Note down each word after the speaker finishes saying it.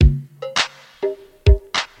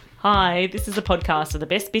Hi, this is a podcast of the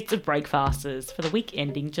best bits of Breakfasters for the week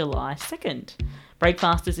ending July 2nd.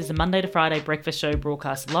 Breakfasters is a Monday to Friday breakfast show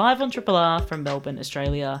broadcast live on Triple R from Melbourne,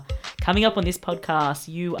 Australia. Coming up on this podcast,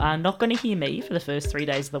 you are not going to hear me for the first 3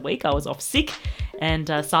 days of the week. I was off sick, and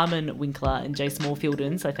Simon Winkler and Jason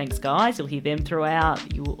Moorfielden, so thanks guys, you'll hear them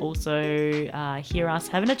throughout. You will also hear us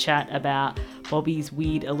having a chat about Bobby's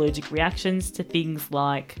weird allergic reactions to things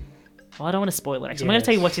like... Well, I don't want to spoil it, actually. I'm going to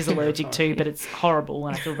tell you what she's allergic to, but it's horrible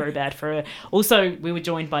and I feel very bad for her. Also, we were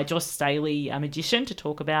joined by Josh Staley, a magician, to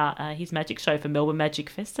talk about his magic show for Melbourne Magic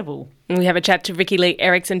Festival. We have a chat to Rikki Lee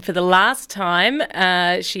Erickson for the last time.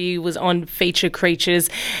 She was on Feature Creatures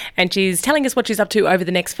and she's telling us what she's up to over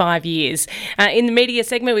the next 5 years. In the media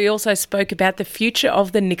segment, we also spoke about the future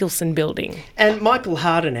of the Nicholson building. And Michael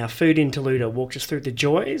Harden, our food interluder, walked us through the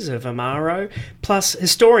joys of Amaro. Plus,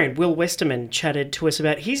 historian Will Westerman chatted to us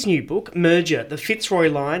about his new book, Merger, the Fitzroy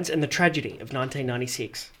Lines and the Tragedy of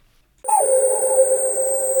 1996.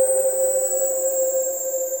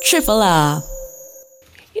 Triple R.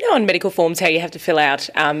 You know on medical forms how you have to fill out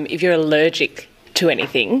if you're allergic to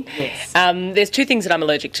anything? Yes. There's two things that I'm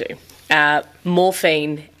allergic to,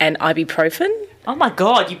 morphine and ibuprofen. Oh my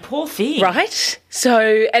God, you poor thing. Right? So,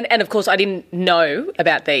 and of course I didn't know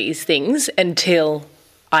about these things until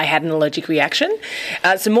I had an allergic reaction.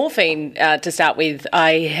 So morphine, to start with,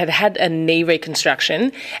 I had a knee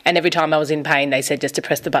reconstruction, and every time I was in pain, they said just to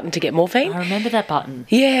press the button to get morphine. I remember that button.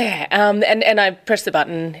 Yeah, and I pressed the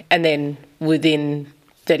button, and then within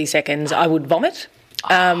 30 seconds, I would vomit.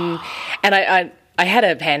 And I had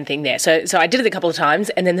a hand thing there, so I did it a couple of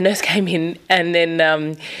times, and then the nurse came in, and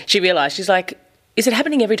then she realised, she's like, "Is it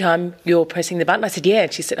happening every time you're pressing the button?" I said, "Yeah."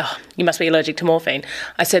 And she said, "Oh, you must be allergic to morphine."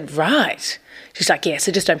 I said, "Right." She's like, "Yeah,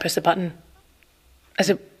 so just don't press the button." I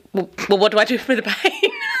said, well, what do I do for the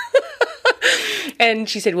pain? And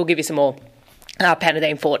she said, "We'll give you some more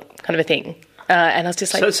Panadine Fort," kind of a thing. And I was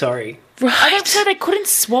just like... So sorry. Right. I don't know, they couldn't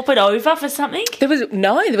swap it over for something? There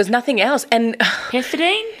was nothing else. And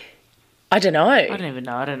Pethidine? I don't know. I don't even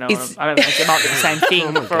know. I don't know. I don't think it might be the same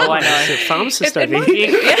thing for all I know. It's a pharmacist over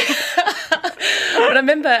here. But I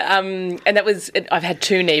remember, and that was, I've had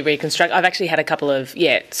 2 knee reconstructions. I've actually had a couple of,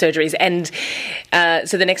 surgeries. And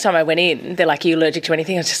so the next time I went in, they're like, "Are you allergic to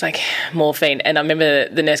anything?" I was just like, "Morphine." And I remember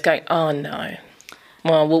the nurse going, "Oh, no.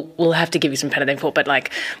 Well, we'll have to give you some Panadine Fort, but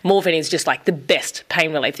like morphine is just like the best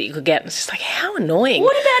pain relief that you could get." And it's just like, how annoying.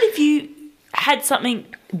 What about if you had something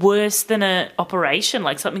worse than an operation,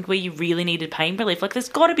 like something where you really needed pain relief? Like, there's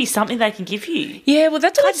got to be something they can give you. Yeah, well,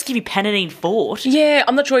 that's Can't what just give you Panadine Fort. Yeah,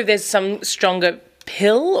 I'm not sure if there's some stronger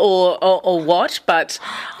pill or what, but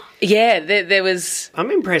yeah, there was...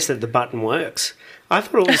 I'm impressed that the button works. I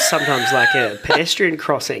thought it was sometimes like a pedestrian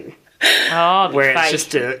crossing. Oh, where fake. it's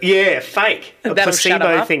just fake. A That'll shut 'em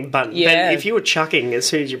placebo up. thing button. Yeah. But if you were chucking as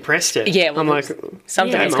soon as you pressed it, Yeah, well, I'm like...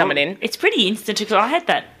 something's coming in. It's pretty instant, because I had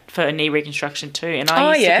that for a knee reconstruction too, and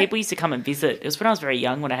people used to come and visit. It was when I was very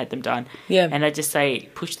young when I had them done. Yeah. And they'd just say,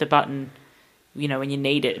 push the button, when you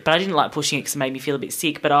need it. But I didn't like pushing it because it made me feel a bit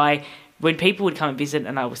sick. But when people would come and visit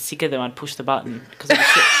and I was sick of them, I'd push the button because it would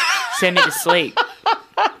send me to sleep.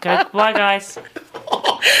 Go, bye guys.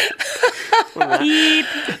 Beep.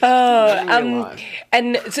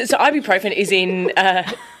 And so ibuprofen is in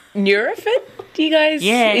Nurofen. Do you guys?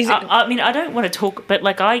 Yeah, I mean, I don't want to talk, but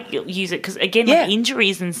like I use it because again, like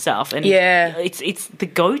injuries and stuff, and it's the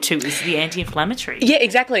go-to is the anti-inflammatory. Yeah,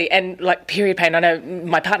 exactly, and like period pain. I know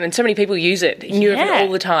my partner and so many people use it, Nurofen, all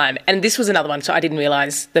the time. And this was another one, so I didn't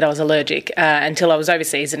realise that I was allergic until I was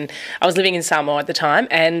overseas, and I was living in Samoa at the time,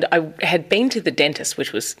 and I had been to the dentist,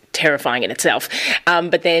 which was terrifying in itself.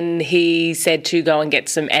 But then he said to go and get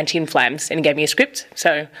some anti-inflams, and he gave me a script.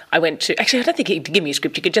 So I went to. Actually, I don't think he'd give me a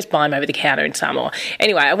script. You could just buy them over the counter in Samoa.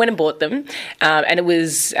 Anyway, I went and bought them, and it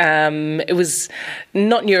was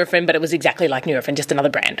not Nurofen, but it was exactly like Nurofen, just another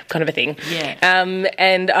brand kind of a thing. Yeah.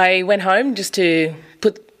 And I went home just to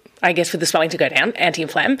put, I guess, for the swelling to go down,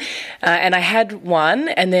 anti-inflam, and I had one,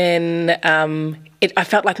 and then I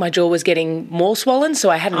felt like my jaw was getting more swollen,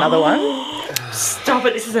 so I had another one. Stop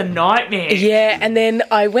it! This is a nightmare. Yeah, and then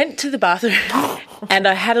I went to the bathroom and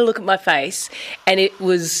I had a look at my face, and it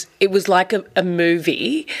was like a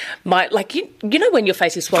movie. You know when your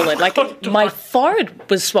face is swollen, like my forehead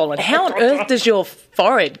was swollen. How on earth does your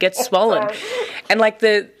forehead get swollen? And like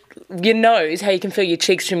your nose, how you can feel your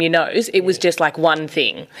cheeks from your nose, it was just like one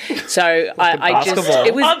thing. So I just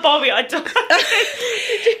it was Bobby, I don't.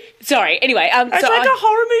 Sorry. Anyway, It's like a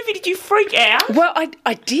horror movie. Did you freak out? Well,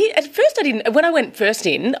 I did. At first, I didn't. When I went first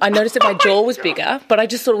in, I noticed that my jaw was bigger, but I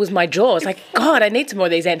just thought it was my jaw. I was like, God, I need some more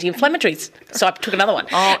of these anti-inflammatories. So I took another one.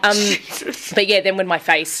 But yeah, then when my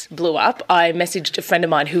face blew up, I messaged a friend of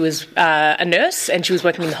mine who was a nurse, and she was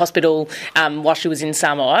working in the hospital while she was in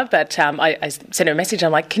Samoa. But I sent her a message.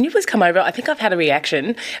 I'm like, can you please come over? I think I've had a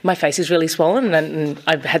reaction. My face is really swollen, and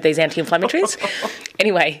I've had these anti-inflammatories.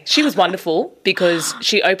 Anyway, she was wonderful because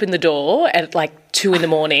she opened the door at like 2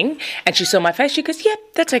 a.m. and she saw my face. She goes, "Yep,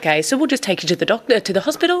 that's okay. So we'll just take you to the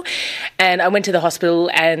hospital." And I went to the hospital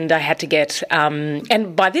and I had to get,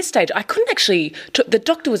 and by this stage I couldn't actually, the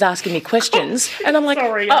doctor was asking me questions and I'm like,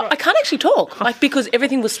 I can't actually talk, like, because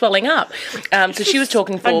everything was swelling up. So she was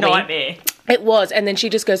talking for me. A nightmare. It was. And then she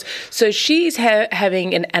just goes, "So she's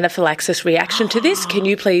having an anaphylaxis reaction to this. Can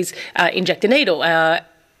you please inject a needle?"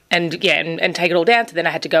 And take it all down. So then I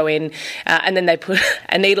had to go in, and then they put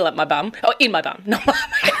a needle up my bum. Oh, in my bum. Not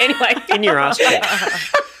anyway. In your ass cheek.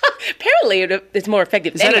 Apparently it's more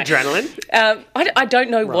effective. Is that adrenaline? I don't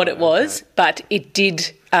know what it was, but it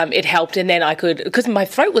did. It helped, and then I could, because my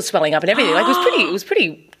throat was swelling up and everything. Like it was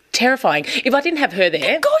pretty terrifying. If I didn't have her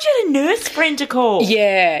there. God, you had a nurse friend to call.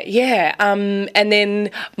 Yeah. And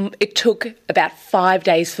then it took about 5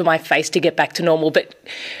 days for my face to get back to normal. But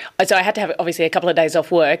so I had to have, obviously, a couple of days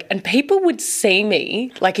off work. And people would see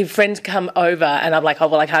me, like if friends come over and I'm like, oh,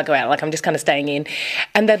 well, I can't go out. Like I'm just kind of staying in.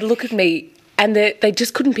 And they'd look at me and they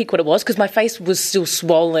just couldn't pick what it was because my face was still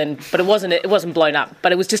swollen, but it wasn't blown up.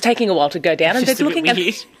 But it was just taking a while to go down. And just they're looking at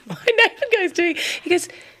me. My neighbour goes to me, he goes,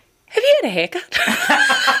 "Have you had a haircut?"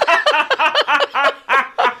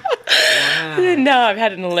 Wow. No, I've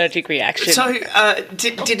had an allergic reaction. So,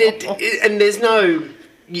 did it? And there's no.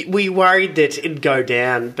 We worried that it'd go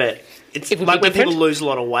down, but it's like when people lose a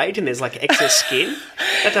lot of weight and there's like excess skin.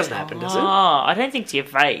 That doesn't happen, does it? Oh, I don't think to your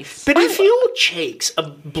face. But if your cheeks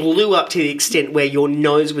blew up to the extent where your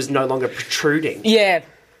nose was no longer protruding, yeah,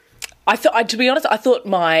 to be honest, I thought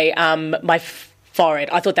my my forehead,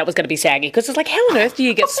 I thought that was going to be saggy because it's like, how on earth do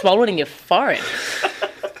you get swollen in your forehead?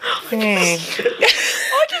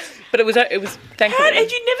 But it was thankfully. Had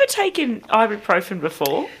you never taken ibuprofen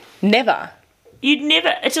before? Never. You'd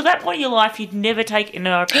never, to that point in your life, you'd never taken, you'd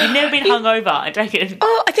never been hungover and taken.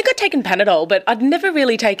 Oh, I think I'd taken Panadol, but I'd never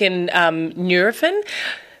really taken Nurofen.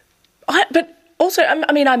 But also,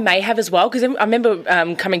 I mean, I may have as well, because I remember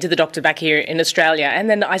coming to the doctor back here in Australia, and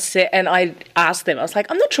then I asked them, I was like,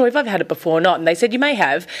 I'm not sure if I've had it before or not, and they said you may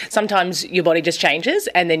have. Sometimes your body just changes,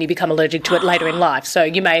 and then you become allergic to it later in life. So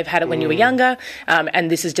you may have had it when you were younger, and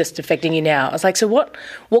this is just affecting you now. I was like, so what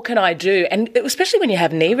can I do? And especially when you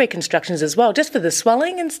have knee reconstructions as well, just for the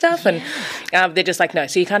swelling and stuff, and they're just like, no,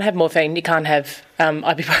 so you can't have morphine, you can't have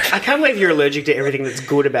ibuprofen. I can't believe you're allergic to everything that's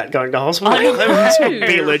good about going to hospital. I must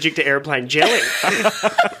be allergic to airplane jelly.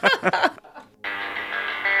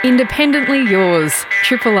 Independently yours,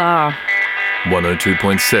 Triple R.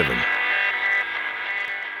 102.7.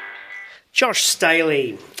 Josh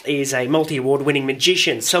Staley is a multi-award-winning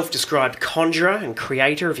magician, self-described conjurer and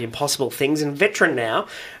creator of impossible things, and veteran now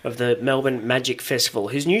of the Melbourne Magic Festival,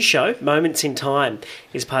 whose new show, Moments in Time,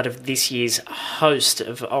 is part of this year's host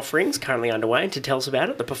of offerings currently underway. And to tell us about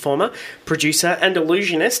it, the performer, producer and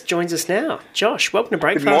illusionist joins us now. Josh, welcome to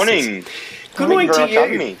Breakfast. Good morning. Good morning to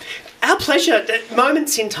you. Me. Our pleasure.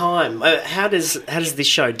 Moments in Time. How does this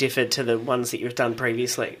show differ to the ones that you've done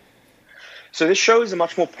previously? So this show is a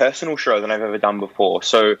much more personal show than I've ever done before.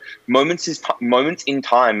 So Moments in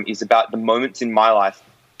Time is about the moments in my life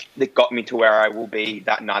that got me to where I will be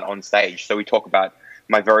that night on stage. So we talk about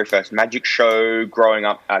my very first magic show, growing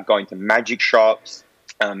up, going to magic shops,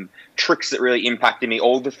 tricks that really impacted me,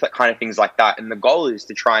 all the kind of things like that. And the goal is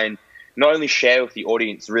to try and not only share with the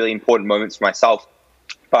audience really important moments for myself,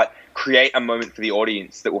 but create a moment for the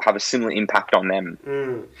audience that will have a similar impact on them.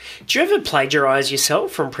 Do you ever plagiarise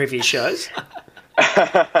yourself from previous shows?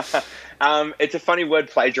 It's a funny word,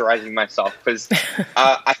 plagiarising myself, because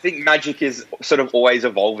I think magic is sort of always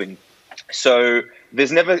evolving. So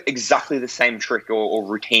there's never exactly the same trick or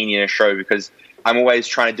routine in a show, because I'm always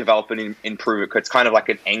trying to develop and improve it, because it's kind of like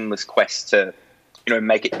an endless quest to,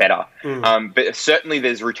 make it better. But certainly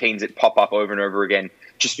there's routines that pop up over and over again,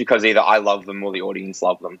 just because either I love them or the audience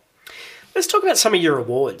love them. Let's talk about some of your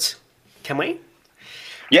awards, can we?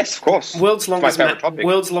 Yes, of course. World's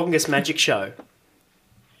longest magic show.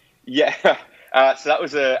 Yeah, so that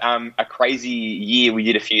was a crazy year we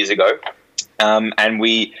did a few years ago, and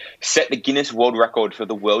we set the Guinness World Record for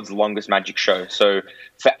the world's longest magic show. So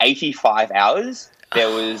for 85 hours, there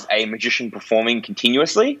was a magician performing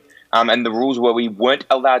continuously, and the rules were we weren't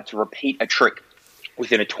allowed to repeat a trick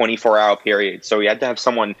within a 24-hour period. So we had to have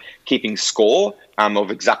someone keeping score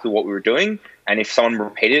of exactly what we were doing. And if someone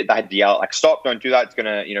repeated it, they had to yell, like, stop, don't do that. It's going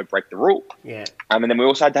to, break the rule. Yeah. And then we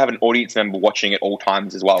also had to have an audience member watching at all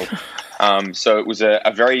times as well. So it was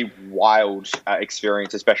a very wild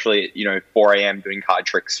experience, especially at, 4 a.m. doing card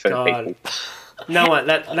tricks for people. No,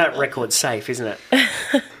 that record's safe, isn't it?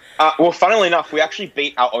 Well, funnily enough, we actually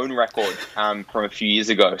beat our own record from a few years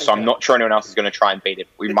ago. So I'm not sure anyone else is going to try and beat it.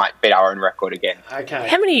 We might beat our own record again. Okay.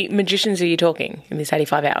 How many magicians are you talking in this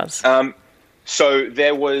 85 hours? So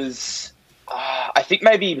there was, I think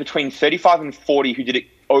maybe between 35 and 40 who did it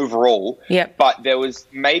overall. Yep. But there was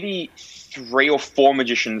maybe 3 or 4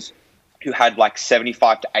 magicians who had like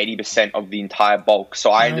 75 to 80% of the entire bulk.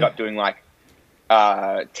 So I ended up doing like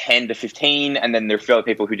 10 to 15, and then there were a few other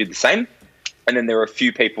people who did the same. And then there were a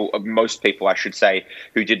few people, most people I should say,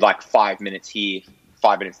 who did like 5 minutes here,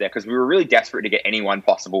 5 minutes there, because we were really desperate to get anyone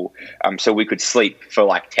possible, so we could sleep for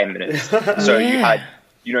like 10 minutes. So you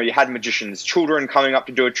had magicians' children coming up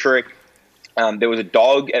to do a trick. There was a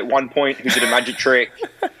dog at one point who did a magic trick.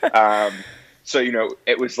 So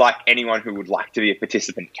it was like anyone who would like to be a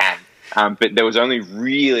participant can. But there was only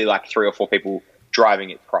really like 3 or 4 people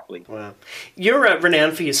driving it properly. Wow. You're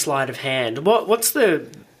renowned for your sleight of hand. What's the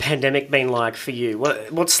pandemic been like for you?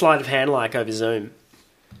 What's sleight of hand like over Zoom?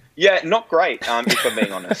 Yeah, not great, if I'm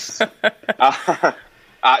being honest.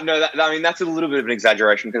 No, that's a little bit of an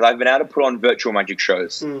exaggeration, because I've been able to put on virtual magic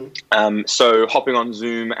shows. So hopping on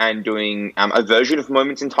Zoom and doing a version of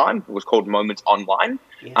Moments in Time. It was called Moments Online.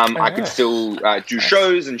 I could still do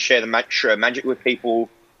shows and share magic with people,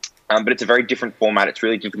 but it's a very different format. It's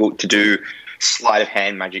really difficult to do sleight of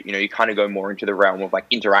hand magic. You kind of go more into the realm of like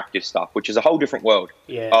interactive stuff, which is a whole different world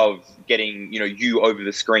of getting you over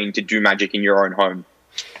the screen to do magic in your own home.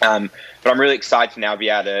 But I'm really excited to now be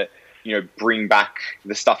able to bring back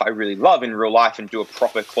the stuff I really love in real life and do a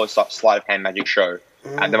proper close-up sleight of hand magic show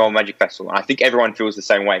at the Melbourne Magic Festival. And I think everyone feels the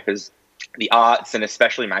same way, because the arts and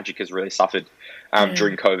especially magic has really suffered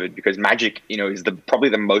during COVID, because magic is probably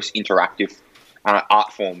the most interactive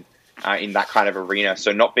art form in that kind of arena.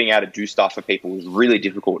 So not being able to do stuff for people is really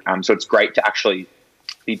difficult. So it's great to actually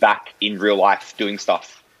be back in real life doing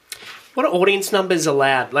stuff. What are audience numbers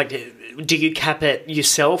allowed? Like, do you cap it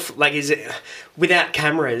yourself? Like, is it without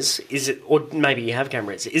cameras? Is it, or maybe you have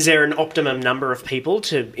cameras? Is there an optimum number of people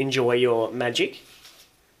to enjoy your magic?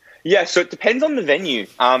 Yeah, so it depends on the venue.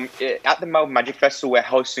 At the Melbourne Magic Festival, we're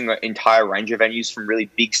hosting an entire range of venues, from really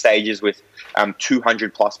big stages with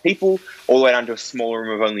 200 plus people, all the way down to a smaller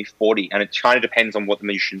room of only 40. And it kind of depends on what the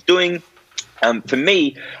magician's doing. For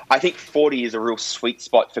me, I think 40 is a real sweet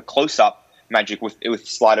spot for close-up magic with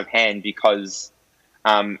sleight of hand, because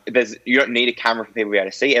you don't need a camera for people to be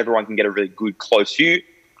able to see. Everyone can get a really good close view,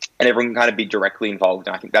 and everyone can kind of be directly involved.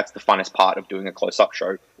 And I think that's the funnest part of doing a close-up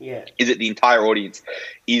show. Yeah, is that the entire audience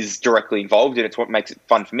is directly involved, and it's what makes it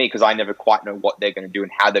fun for me, because I never quite know what they're going to do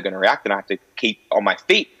and how they're going to react, and I have to keep on my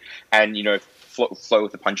feet and flow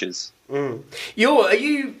with the punches. Are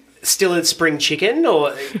you still a spring chicken,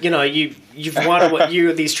 or you've won?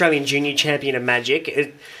 You're the Australian junior champion of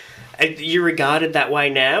magic. Are you regarded that way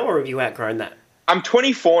now, or have you outgrown that? I'm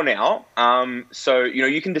 24 now, so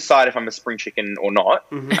you can decide if I'm a spring chicken or not.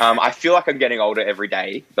 I feel like I'm getting older every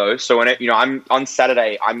day, though. So when I'm on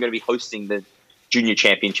Saturday, I'm going to be hosting the Junior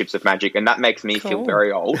Championships of Magic, and that makes me feel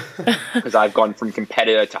very old, because I've gone from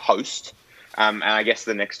competitor to host. And I guess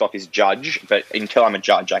the next stop is judge, but until I'm a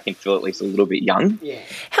judge, I can feel at least a little bit young. Yeah.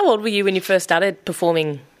 How old were you when you first started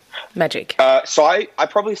performing magic? So I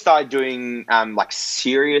probably started doing like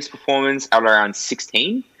serious performance at around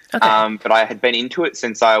 16. Okay. But I had been into it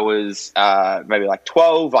since I was maybe like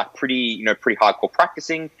 12, like pretty hardcore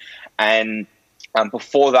practicing. And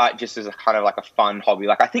before that, just as a kind of like a fun hobby,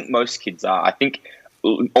 like I think most kids are. I think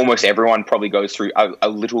almost everyone probably goes through a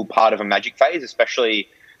little part of a magic phase, especially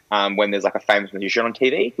when there's like a famous magician on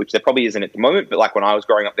TV, which there probably isn't at the moment. But like when I was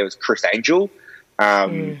growing up, there was Chris Angel,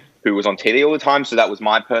 who was on TV all the time. So that was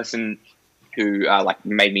my person who like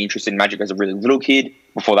made me interested in magic as a really little kid.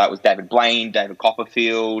 Before that was David Blaine, David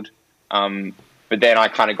Copperfield. But then I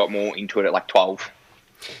kind of got more into it at like 12.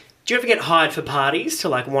 Do you ever get hired for parties to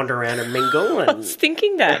like wander around and mingle and I was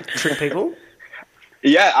thinking that. Trick people?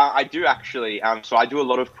 Yeah, I do actually. So I do a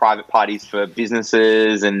lot of private parties for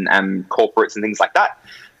businesses and corporates and things like that.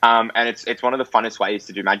 And it's one of the funnest ways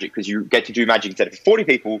to do magic, because you get to do magic instead of 40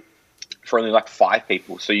 people for only like 5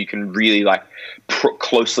 people. So you can really like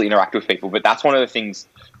closely interact with people. But that's one of the things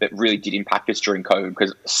that really did impact us during COVID,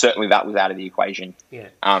 because certainly that was out of the equation. Yeah.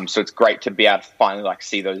 So it's great to be able to finally like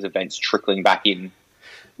see those events trickling back in.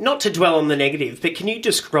 Not to dwell on the negative, but can you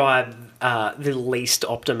describe the least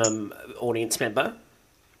optimum audience member?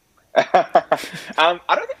 I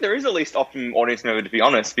don't think there is a least optimum audience member, to be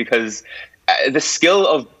honest, because the skill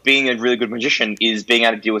of being a really good magician is being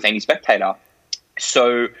able to deal with any spectator.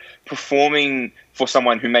 So performing for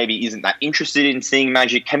someone who maybe isn't that interested in seeing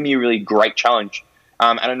magic can be a really great challenge.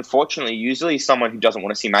 And unfortunately, usually someone who doesn't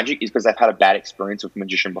want to see magic is because they've had a bad experience with a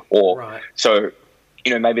magician before. Right. So,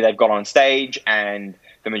 maybe they've got on stage and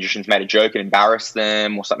the magician's made a joke and embarrassed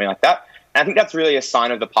them or something like that. And I think that's really a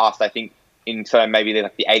sign of the past. I think in maybe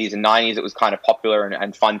like the 80s and 90s, it was kind of popular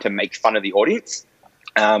and fun to make fun of the audience.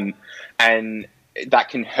 And that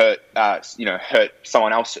can hurt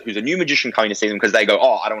someone else who's a new magician coming to see them because they go,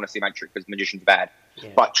 oh, I don't want to see a magic trick because the magician's bad. Yeah.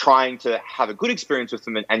 But trying to have a good experience with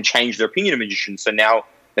them and change their opinion of magicians. So now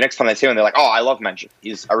the next time they see them, they're like, oh, I love magic,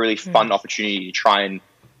 is a really fun opportunity to try and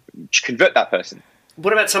convert that person.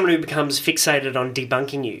 What about someone who becomes fixated on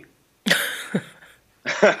debunking you?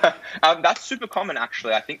 That's super common,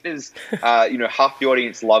 actually. I think there's, half the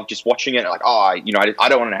audience love just watching it, like, I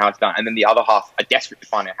don't want to know how it's done. And then the other half are desperate to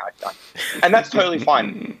find out how it's done. And that's totally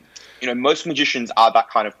fine. Most magicians are that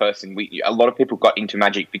kind of person. A lot of people got into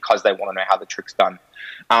magic because they want to know how the trick's done.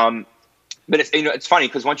 But it's funny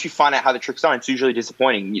because once you find out how the trick's done, it's usually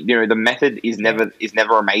disappointing. The method is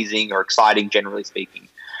never amazing or exciting, generally speaking.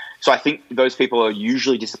 So I think those people are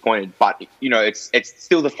usually disappointed. But it's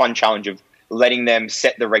still the fun challenge of letting them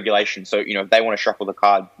set the regulation. So if they want to shuffle the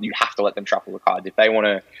card, you have to let them shuffle the cards. If they want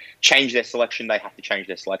to change their selection, they have to change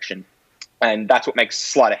their selection. And that's what makes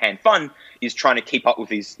sleight of hand fun, is trying to keep up with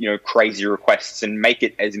these, crazy requests and make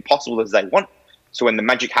it as impossible as they want. So when the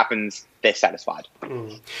magic happens, they're satisfied.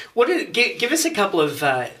 Give us a couple of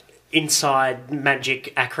inside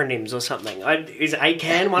magic acronyms or something. Is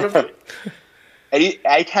ACAN one of them?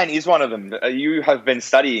 ACAN is one of them. You have been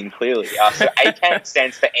studying, clearly. So ACAN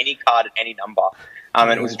stands for any card at any number.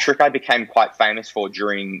 And it was a trick I became quite famous for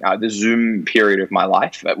during the Zoom period of my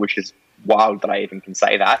life, which is wild that I even can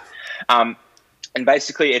say that. And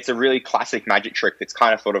basically, it's a really classic magic trick that's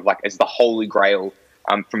kind of sort of like as the holy grail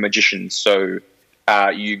for magicians. So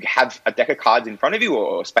you have a deck of cards in front of you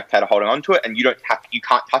or a spectator holding onto it, and you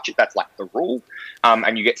can't touch it. That's like the rule.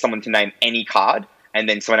 And you get someone to name any card, and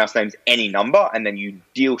then someone else names any number, and then you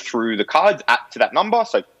deal through the cards to that number.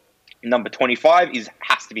 So number 25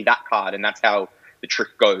 has to be that card, and that's how the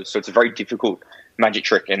trick goes. So it's a very difficult magic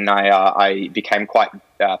trick, and I became quite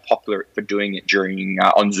popular for doing it during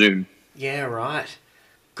on Zoom. Yeah, right.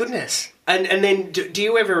 Goodness. And then do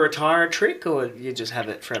you ever retire a trick, or you just have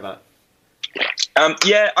it forever?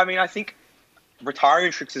 I think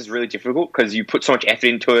retiring tricks is really difficult because you put so much effort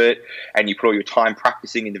into it and you put all your time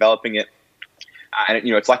practicing and developing it. And,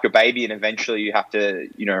 it's like your baby, and eventually you have to,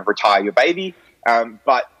 retire your baby.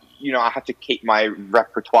 But I have to keep my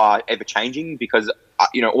repertoire ever changing because,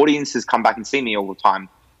 audiences come back and see me all the time.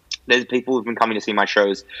 There's people who've been coming to see my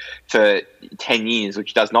shows for 10 years,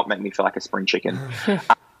 which does not make me feel like a spring chicken.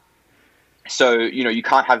 So, you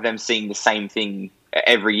can't have them seeing the same thing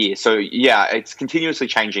every year. So, yeah, it's continuously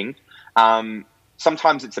changing.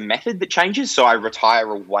 Sometimes it's a method that changes. So I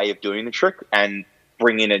retire a way of doing the trick and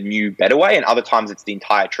bring in a new, better way. And other times it's the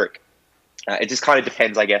entire trick. It just kind of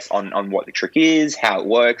depends, I guess, on what the trick is, how it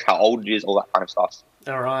works, how old it is, all that kind of stuff.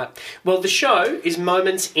 All right. Well, the show is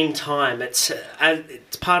Moments in Time. It's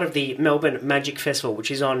part of the Melbourne Magic Festival, which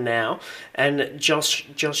is on now. And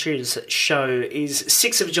Josh's show is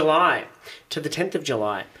 6th of July to the 10th of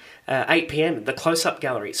July, 8 p.m, at the Close-Up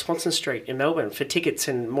Gallery, Swanston Street in Melbourne. For tickets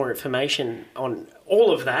and more information on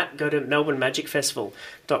all of that, go to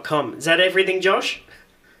melbournemagicfestival.com. Is that everything, Josh?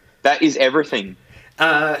 That is everything.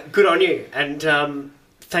 Good on you. And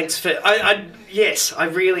thanks for... Yes, I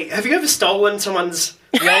really... Have you ever stolen someone's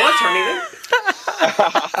wallet or anything?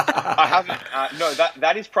 I haven't. No,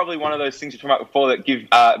 that is probably one of those things you talked about before that give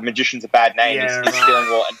magicians a bad name, is stealing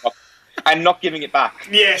wallet and not giving it back.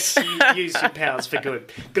 Yes, you use your powers for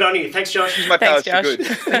good. Good on you. Thanks, Josh. Use my powers for good.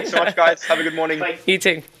 Thanks so much, guys. Have a good morning. Bye. You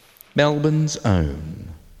too. Melbourne's own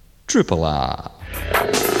Triple R.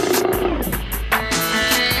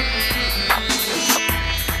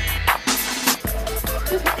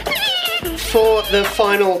 For the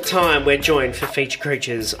final time, we're joined for Feature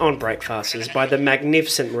Creatures on Breakfasters by the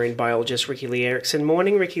magnificent marine biologist Ricky Lee Erickson.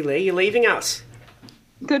 Morning, Ricky Lee. You're leaving us.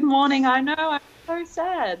 Good morning. I know. I'm so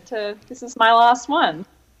sad. This is my last one.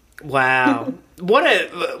 Wow. What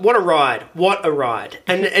a ride. What a ride.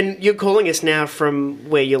 And you're calling us now from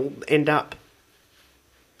where you'll end up.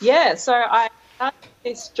 Yeah, so I started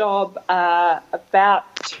this job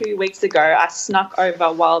about 2 weeks ago. I snuck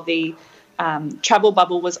over while the travel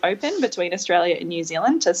bubble was open between Australia and New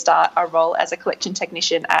Zealand to start a role as a collection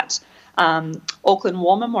technician at Auckland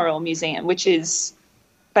War Memorial Museum, which is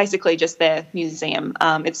basically just their museum.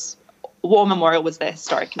 It's War Memorial was their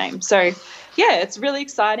historic name. So, yeah, it's really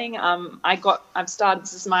exciting. I've started,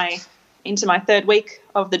 this is into my third week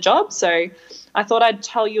of the job, so I thought I'd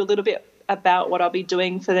tell you a little bit about what I'll be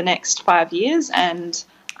doing for the next 5 years and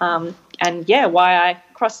why I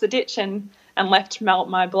crossed the ditch and left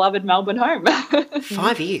my beloved Melbourne home.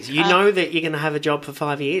 5 years? You know that you're going to have a job for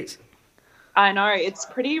 5 years? I know, it's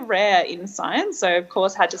pretty rare in science, so of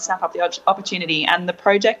course had to snap up the opportunity, and the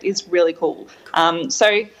project is really cool.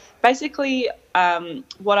 So basically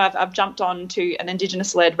what I've jumped on to an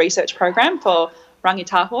Indigenous-led research program for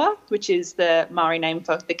Rangitahua, which is the Maori name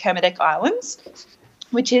for the Kermadec Islands,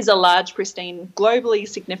 which is a large, pristine, globally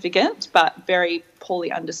significant but very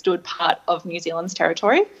poorly understood part of New Zealand's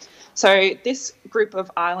territory. So this group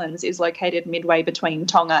of islands is located midway between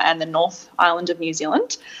Tonga and the North Island of New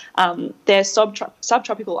Zealand. They're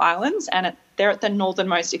subtropical islands, and they're at the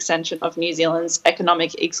northernmost extension of New Zealand's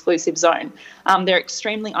economic exclusive zone. They're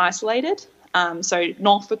extremely isolated. So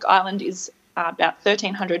Norfolk Island is about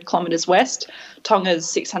 1,300 kilometres west, Tonga's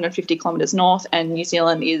 650 kilometres north, and New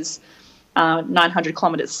Zealand is 900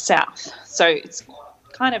 kilometres south. So it's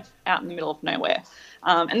kind of out in the middle of nowhere.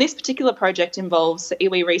 And this particular project involves the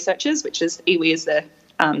iwi researchers, which is iwi is the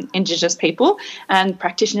Indigenous people, and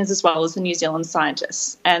practitioners as well as the New Zealand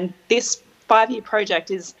scientists. And this 5-year project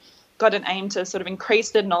has got an aim to sort of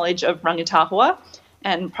increase the knowledge of Rangitahua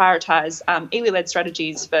and prioritise iwi-led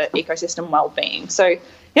strategies for ecosystem well-being. So,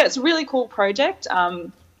 yeah, it's a really cool project.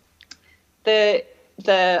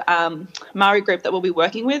 The Maori group that we'll be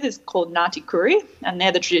working with is called Ngāti Kuri, and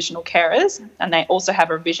they're the traditional carers, and they also have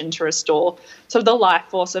a vision to restore sort of the life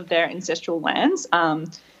force of their ancestral lands.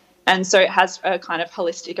 And so it has a kind of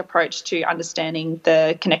holistic approach to understanding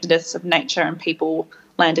the connectedness of nature and people,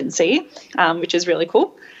 land and sea, which is really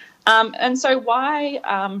cool. And so why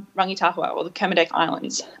Rangitahua, or the Kermadec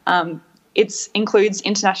Islands? It includes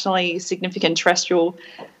internationally significant terrestrial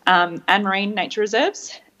and marine nature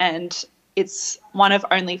reserves, and it's one of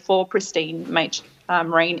only 4 pristine marine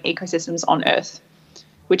ecosystems on Earth,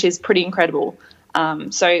 which is pretty incredible.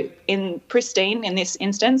 So in pristine, in this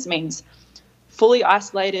instance, means fully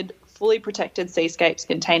isolated, fully protected seascapes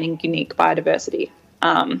containing unique biodiversity.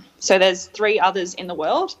 So there's 3 others in the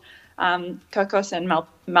world, Cocos and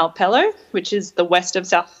Malpelo, which is the west of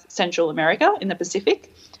South Central America in the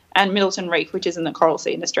Pacific, and Middleton Reef, which is in the Coral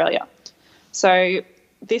Sea in Australia. So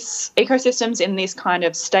this ecosystems in this kind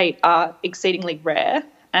of state are exceedingly rare,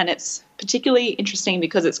 and it's particularly interesting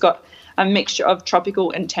because it's got a mixture of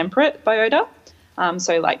tropical and temperate biota.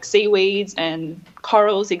 So like seaweeds and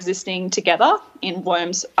corals existing together in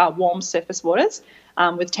warm surface waters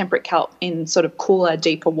with temperate kelp in sort of cooler,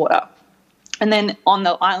 deeper water. And then on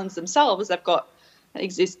the islands themselves, they've got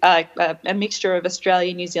a mixture of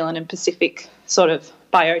Australia, New Zealand and Pacific sort of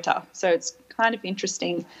biota. So it's kind of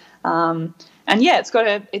interesting. And yeah,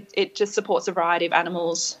 it just supports a variety of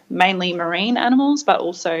animals, mainly marine animals, but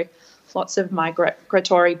also lots of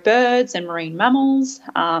migratory birds and marine mammals.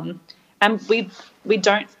 And we've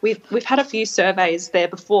had a few surveys there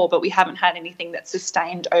before, but we haven't had anything that's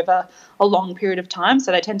sustained over a long period of time.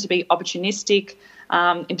 So they tend to be opportunistic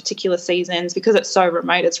in particular seasons. Because it's so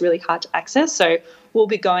remote, it's really hard to access. So we'll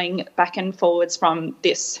be going back and forwards from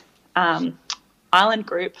this island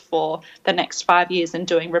group for the next 5 years and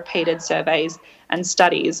doing repeated surveys and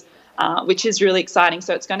studies, which is really exciting.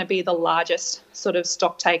 So it's going to be the largest sort of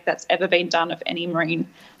stock take that's ever been done of any marine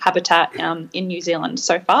habitat in New Zealand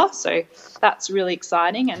so far. So that's really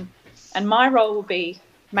exciting. And my role will be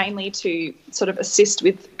mainly to sort of assist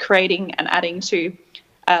with creating and adding to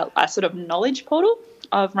a sort of knowledge portal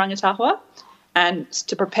of Rangitahua, and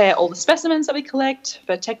to prepare all the specimens that we collect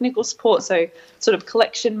for technical support, so sort of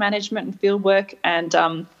collection management and field work, and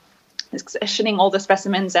accessioning all the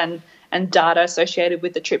specimens and data associated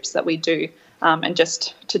with the trips that we do, and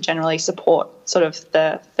just to generally support sort of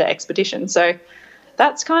the expedition. So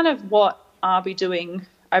that's kind of what I'll be doing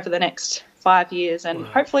over the next 5 years, and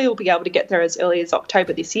hopefully we'll be able to get there as early as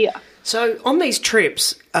October this year. So on these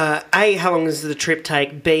trips, A, how long does the trip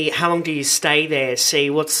take? B, how long do you stay there? C,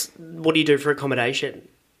 what do you do for accommodation?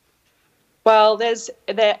 Well,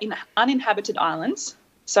 they're in uninhabited islands,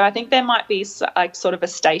 so I think there might be like sort of a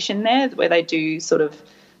station there where they do sort of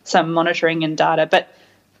some monitoring and data, but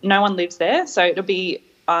no one lives there, so it'll be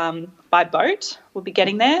by boat. We'll be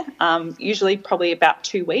getting there, usually probably about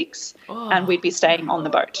 2 weeks, and we'd be staying on the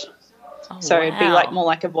boat. So it'd be more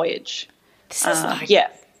like a voyage. This is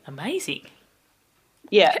amazing.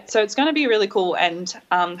 Yeah, so it's going to be really cool, and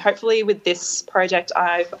hopefully with this project,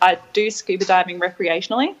 I do scuba diving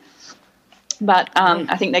recreationally, but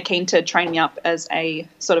I think they're keen to train me up as a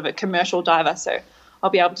sort of a commercial diver, so I'll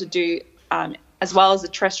be able to do as well as the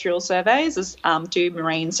terrestrial surveys, do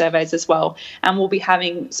marine surveys as well. And we'll be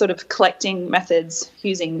having sort of collecting methods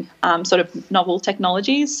using sort of novel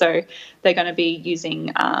technologies. So they're going to be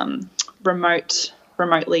using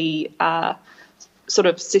remotely sort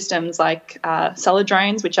of systems like cellar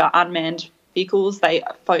drones, which are unmanned vehicles. They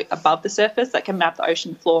float above the surface that can map the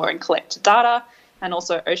ocean floor and collect data, and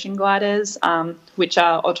also ocean gliders, which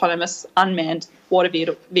are autonomous unmanned water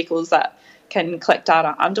vehicles that can collect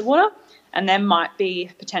data underwater. And there might be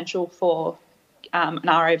potential for an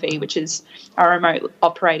ROV, which is a remote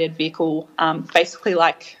operated vehicle, basically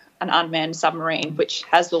like an unmanned submarine, which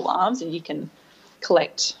has little arms, and you can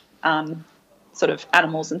collect sort of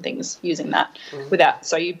animals and things using that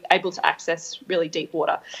so you're able to access really deep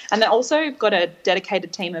water. And they also got a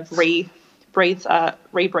dedicated team of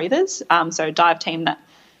rebreathers, so a dive team that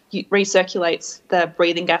recirculates the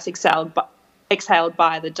breathing gas exhaled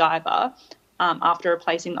by the diver after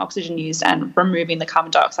replacing the oxygen used and removing the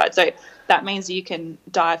carbon dioxide. So that means you can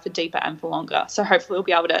dive for deeper and for longer. So hopefully we'll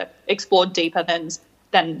be able to explore deeper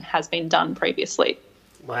than has been done previously.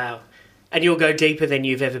 Wow. And you'll go deeper than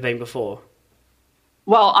you've ever been before?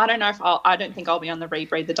 Well, I don't know I don't think I'll be on the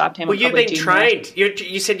rebreather dive team. Well, you've been trained.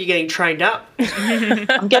 You said you're getting trained up.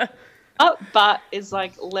 I'm getting up, but it's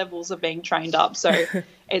like levels of being trained up. So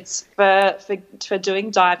it's for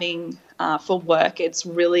doing diving for work, it's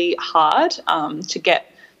really hard to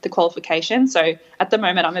get the qualification. So at the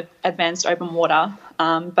moment I'm advanced open water,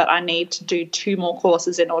 but I need to do 2 more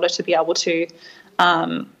courses in order to be able to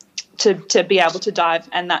be able to dive,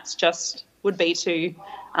 and that's just would be to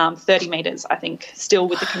 30 metres, I think, still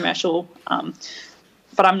with the commercial,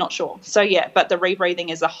 but I'm not sure. So, yeah, but the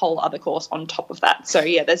rebreathing is a whole other course on top of that. So,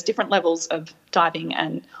 yeah, there's different levels of diving,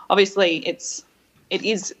 and obviously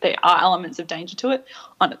there are elements of danger to it.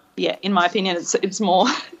 In my opinion, it's more,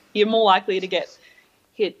 you're more likely to get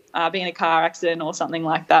hit, be in a car accident or something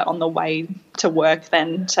like that on the way to work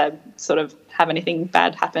than to sort of have anything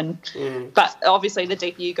bad happen. But obviously the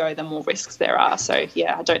deeper you go, the more risks there are. So,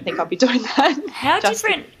 yeah, I don't think I'll be doing that. How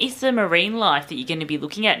different is the marine life that you're going to be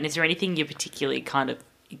looking at? And is there anything you're particularly kind of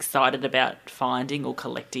excited about finding or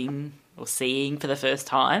collecting or seeing for the first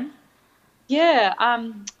time? Yeah,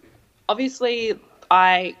 obviously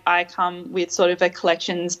I come with sort of a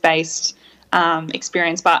collections-based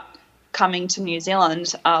experience, but coming to New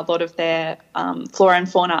Zealand, a lot of their flora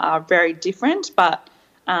and fauna are very different, but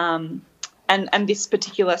and this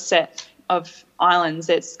particular set of islands,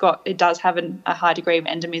 it does have a high degree of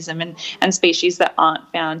endemism and species that aren't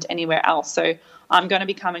found anywhere else. So I'm going to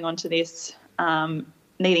be coming onto this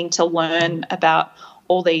needing to learn about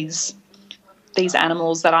all these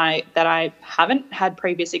animals that I haven't had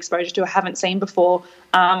previous exposure to, or haven't seen before.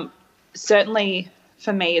 Certainly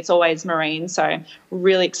for me, it's always marine. So I'm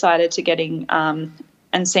really excited to getting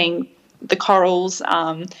and seeing the corals,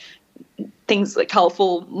 things like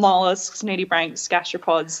colourful mollusks, nudibranchs,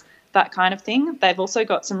 gastropods, that kind of thing. They've also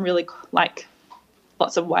got some really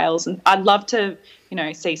lots of whales, and I'd love to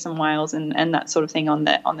see some whales and that sort of thing on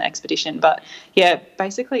the expedition. But yeah,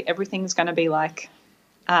 basically everything's going to be like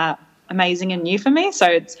amazing and new for me.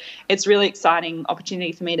 So it's really exciting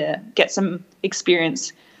opportunity for me to get some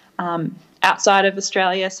experience outside of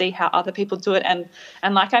Australia, see how other people do it.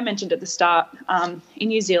 And like I mentioned at the start, in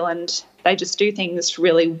New Zealand, they just do things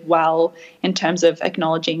really well in terms of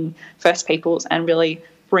acknowledging First Peoples and really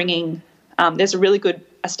bringing, there's a really good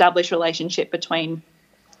established relationship between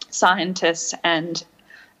scientists and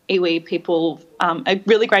iwi people. A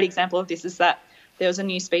really great example of this is that there was a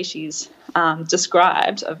new species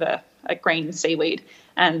described of a green seaweed,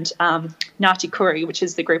 and Ngāti Kuri, which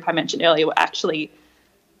is the group I mentioned earlier, were actually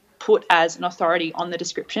put as an authority on the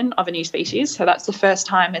description of a new species. So that's the first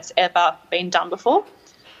time it's ever been done before.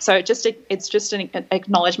 So it's just an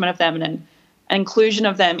acknowledgement of them and an inclusion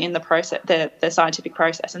of them in the process, the scientific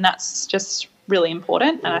process, and that's just really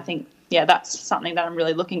important. And I think, yeah, that's something that I'm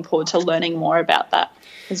really looking forward to learning more about that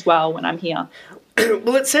as well when I'm here.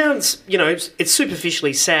 Well, it sounds, it's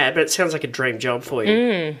superficially sad, but it sounds like a dream job for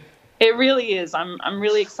you. It really is. I'm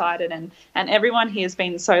really excited, and everyone here has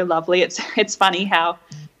been so lovely. It's funny how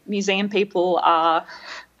museum people are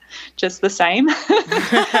just the same.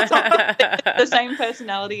 The same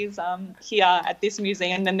personalities here at this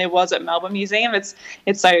museum than there was at Melbourne Museum. It's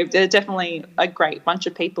so they're definitely a great bunch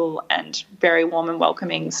of people and very warm and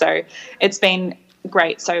welcoming. So it's been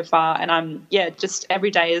great so far, and just every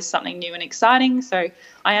day is something new and exciting. So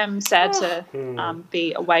I am sad to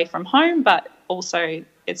be away from home, but also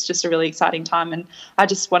it's just a really exciting time. And I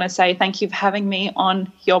just want to say thank you for having me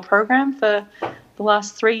on your program for the the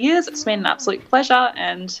last 3 years. It's been an absolute pleasure,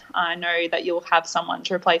 and I know that you'll have someone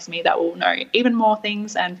to replace me that will know even more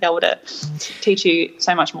things and be able to teach you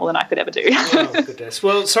so much more than I could ever do. Oh, goodness.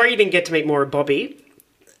 Well, sorry you didn't get to meet more of Bobby.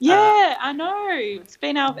 Yeah, I know. It's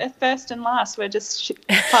been our first and last. We're just Ships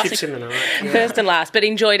passing. in the night. Yeah. First and last, but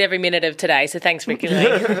enjoyed every minute of today. So thanks, Ricky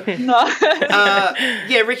Lee. No.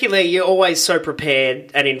 Yeah, Ricky Lee, you're always so prepared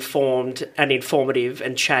and informed and informative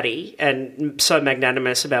and chatty and so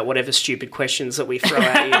magnanimous about whatever stupid questions that we throw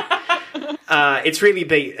at you.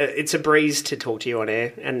 It's a breeze to talk to you on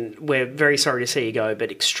air, and we're very sorry to see you go, but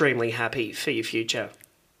extremely happy for your future.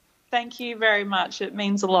 Thank you very much. It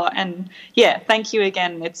means a lot. And yeah, thank you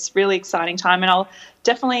again. It's really exciting time. And I'll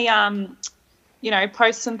definitely,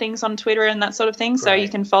 post some things on Twitter and that sort of thing, so Great. you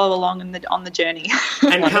can follow along on the journey.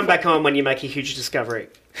 And come back on when you make a huge discovery.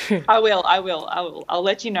 I will. I'll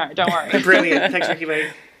let you know. Don't worry. Brilliant. Thanks, Ricky Lee.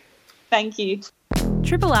 Thank you.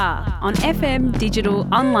 Triple R on FM, digital,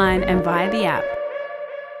 online and via the app.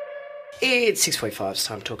 It's 6:45, it's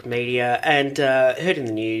time to talk media, and heard in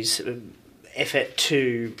the news effort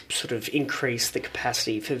to sort of increase the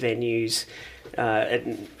capacity for venues.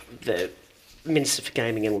 And the Minister for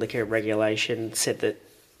Gaming and Liquor Regulation said that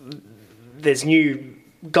there's new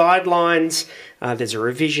guidelines, there's a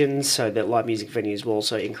revision so that live music venues will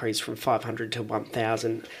also increase from 500 to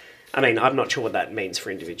 1,000. I mean, I'm not sure what that means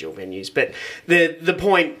for individual venues, but the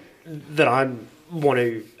point that I want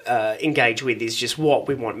to engage with is just what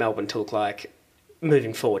we want Melbourne to look like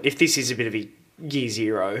moving forward. If this is a bit of a year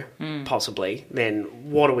zero, possibly, then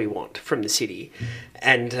what do we want from the city?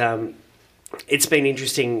 And it's been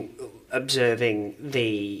interesting observing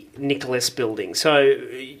the Nicholas building. So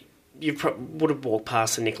you would have walked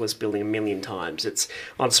past the Nicholas building a million times. It's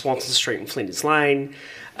on Swanson Street in Flinders Lane.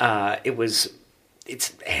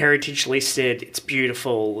 It's heritage listed. It's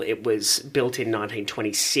beautiful. It was built in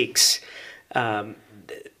 1926.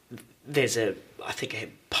 There's a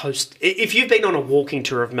post. If you've been on a walking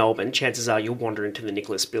tour of Melbourne, chances are you'll wander into the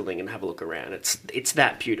Nicholas building and have a look around. It's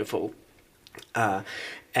that beautiful. And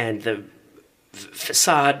the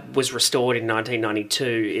facade was restored in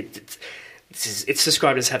 1992. It's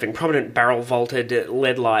described as having prominent barrel vaulted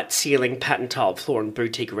lead light ceiling, pattern tiled floor and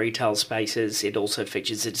boutique retail spaces. It also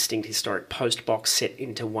features a distinct historic post box set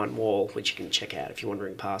into one wall, which you can check out if you're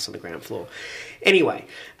wandering past on the ground floor. Anyway,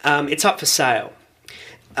 it's up for sale.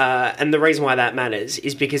 And the reason why that matters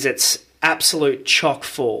is because it's absolute chock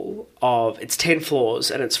full of... It's 10 floors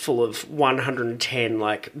and it's full of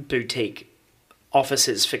 110, boutique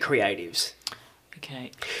offices for creatives.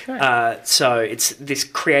 Okay. So it's this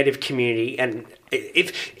creative community, and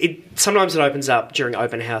sometimes it opens up during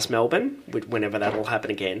Open House Melbourne, whenever that'll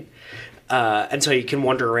happen again. And so you can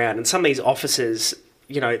wander around, and some of these offices,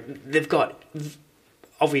 they've got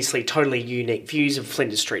obviously totally unique views of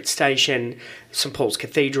Flinders Street Station, St Paul's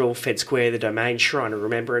Cathedral, Fed Square, the Domain, Shrine of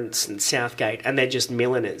Remembrance, and Southgate, and they're just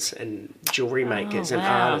milliners and jewellery makers and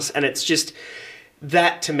artists, and it's just...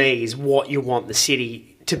 That, to me, is what you want the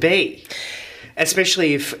city to be.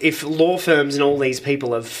 Especially if law firms and all these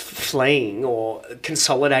people are fleeing or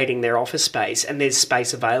consolidating their office space and there's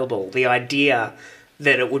space available, the idea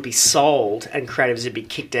that it would be sold and creatives would be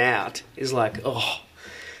kicked out is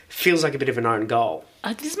feels like a bit of an own goal.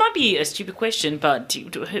 This might be a stupid question, but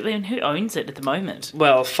who owns it at the moment?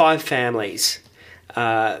 Well, 5 families.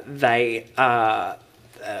 They are...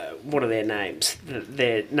 what are their names?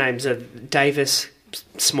 Their names are Davis,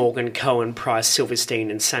 Smorgan, Cohen, Price, Silverstein,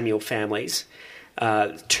 and Samuel families.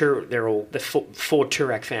 They're all the 4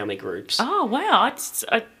 Turak family groups. Oh wow!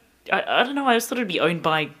 I don't know. I always thought it'd be owned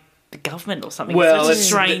by the government or something. Well, it's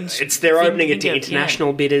strange. They're opening it to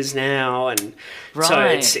international bidders now, and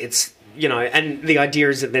right. So it's and the idea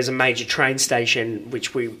is that there's a major train station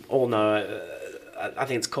which we all know. I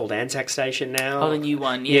think it's called Anzac Station now. Oh, the new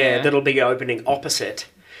one, yeah. Yeah, that'll be opening opposite.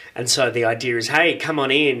 And so the idea is, hey, come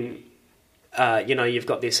on in. You've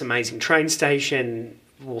got this amazing train station.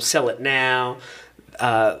 We'll sell it now.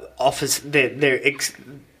 They're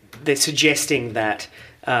suggesting that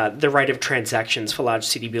the rate of transactions for large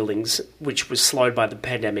city buildings, which was slowed by the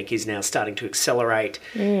pandemic, is now starting to accelerate.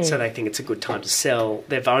 So they think it's a good time to sell.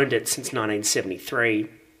 They've owned it since 1973.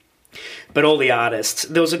 But all the artists...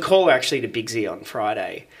 There was a call actually to Bigsy on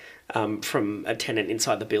Friday from a tenant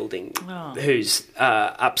inside the building who's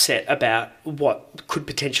upset about what could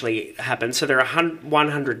potentially happen. So there are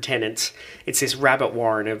 100 tenants. It's this rabbit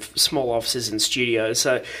warren of small offices and studios.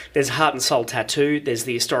 So there's Heart and Soul Tattoo, there's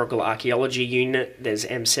the Historical Archaeology Unit, there's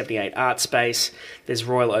M78 Art Space, there's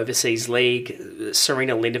Royal Overseas League,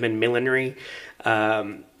 Serena Lindemann Millinery.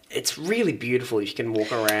 It's really beautiful if you can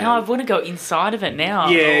walk around. No, I want to go inside of it now.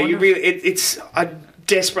 Yeah, you really. I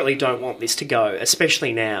desperately don't want this to go,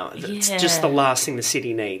 especially now. It's just the last thing the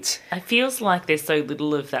city needs. It feels like there's so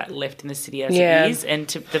little of that left in the city as Yeah. it is, and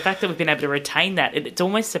the fact that we've been able to retain that, it's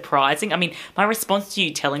almost surprising. I mean, my response to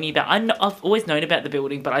you telling me about, I've always known about the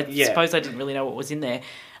building, but I suppose I didn't really know what was in there.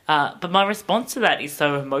 But my response to that is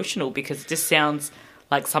so emotional because it just sounds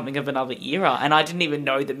like something of another era, and I didn't even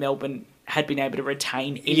know that Melbourne had been able to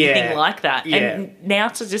retain anything like that. Yeah. And now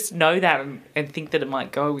to just know that and think that it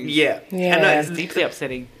might go is And it's deeply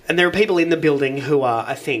upsetting. And there are people in the building who are,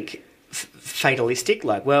 I think, fatalistic,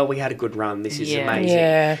 like, well, we had a good run, this is amazing.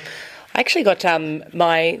 Yeah. I actually got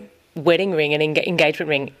my wedding ring and engagement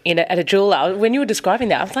ring at a jeweller. When you were describing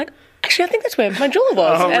that, I was like, actually, I think that's where my jeweller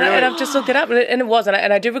was. Oh, and really? I've just looked it up, and it was.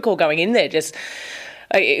 And I do recall going in there just...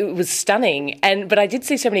 It was stunning, but I did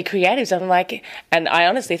see so many creatives. I'm like, and I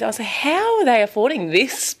honestly thought, I was like, how are they affording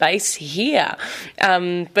this space here?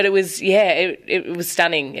 But it was, it was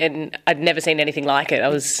stunning, and I'd never seen anything like it. I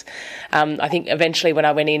was, I think, eventually when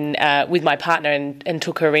I went in with my partner and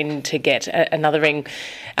took her in to get another ring,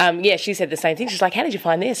 she said the same thing. She's like, how did you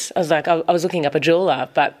find this? I was like, I was looking up a jeweller,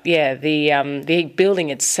 but the building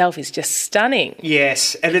itself is just stunning.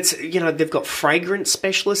 Yes, and it's, they've got fragrance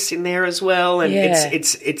specialists in there as well, and it's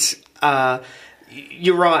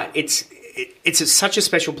you're right. It's such a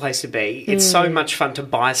special place to be. It's so much fun to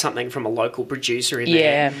buy something from a local producer in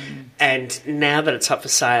there. And now that it's up for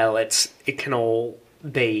sale, it can all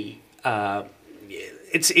be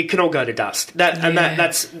it can all go to dust.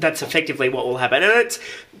 That's effectively what will happen. And it's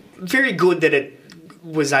very good that it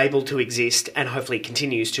was able to exist and hopefully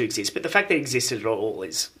continues to exist. But the fact that it existed at all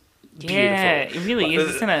is beautiful. Yeah, it really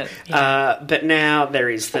is, isn't it? But now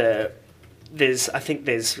there's the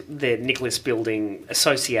Nicholas Building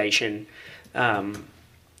Association.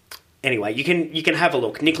 Anyway, you can have a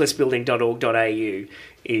look. nicholasbuilding.org.au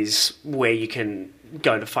is where you can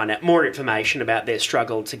go to find out more information about their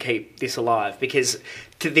struggle to keep this alive. Because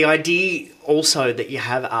the idea also that you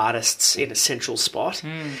have artists in a central spot,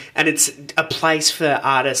 and it's a place for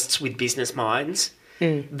artists with business minds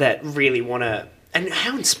that really want to. And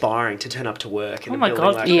how inspiring to turn up to work in a building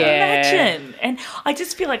like that. Imagine. And I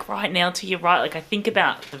just feel like right now, to your right, like I think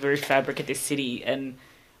about the very fabric of this city and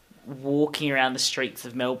walking around the streets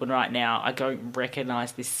of Melbourne right now, I don't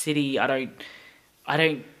recognise this city. I don't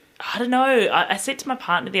know. I said to my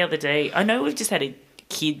partner the other day, I know we've just had a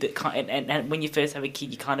kid that and when you first have a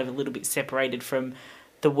kid, you're kind of a little bit separated from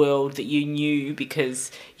the world that you knew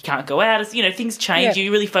because you can't go out. As things change.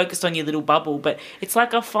 You're really focused on your little bubble. But it's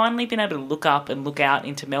like I've finally been able to look up and look out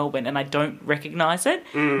into Melbourne, and I don't recognise it.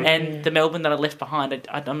 And the Melbourne that I left behind,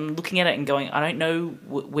 I'm looking at it and going, I don't know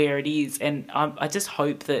where it is. And I just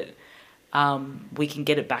hope that we can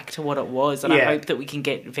get it back to what it was, and I hope that we can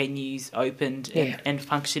get venues opened and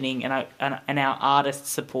functioning, and our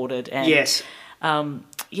artists supported. And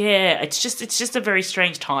it's just a very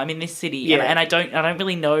strange time in this city, and I don't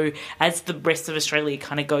really know, as the rest of Australia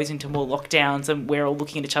kind of goes into more lockdowns, and we're all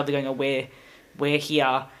looking at each other going, "Oh, we're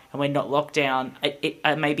here and we're not locked down."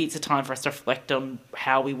 Maybe it's a time for us to reflect on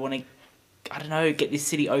how we want to, I don't know, get this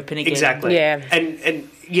city open again. Exactly. Yeah. And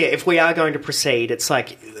if we are going to proceed, it's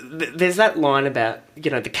like there's that line about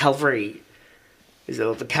the cavalry.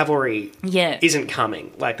 The cavalry isn't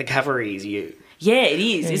coming. Like the cavalry is you. Yeah, it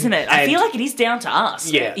is, isn't it? I feel like it is down to us.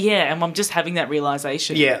 Yeah. Yeah, and I'm just having that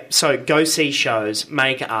realisation. Yeah, so go see shows,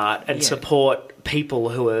 make art, and support people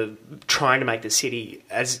who are trying to make the city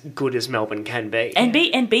as good as Melbourne can be. And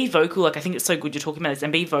be vocal. Like, I think it's so good you're talking about this.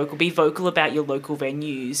 And be vocal. Be vocal about your local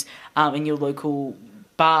venues and your local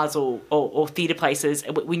bars or theatre places.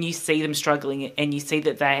 When you see them struggling and you see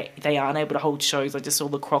that they aren't able to hold shows. I just saw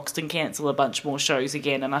the Croxton cancel a bunch more shows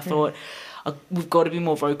again, and I thought... We've got to be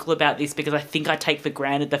more vocal about this, because I think I take for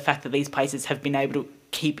granted the fact that these places have been able to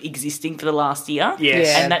keep existing for the last year. Yes.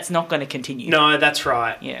 Yeah. And that's not going to continue. No, that's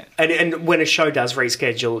right. Yeah. And when a show does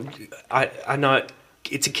reschedule, I know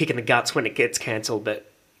it's a kick in the guts when it gets cancelled,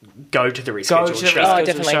 but go to the rescheduled show. Oh,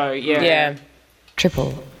 definitely. Show. Yeah.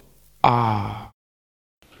 Triple R.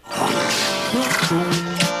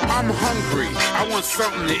 I'm hungry. I want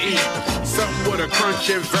something to eat. Something with a crunch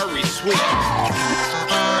and very sweet.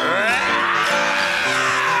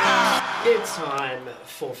 It's time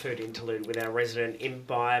for Food Interlude with our resident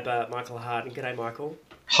imbiber, Michael Harden. G'day, Michael.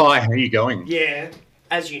 Hi, how are you going? Yeah,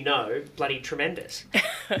 as you know, bloody tremendous.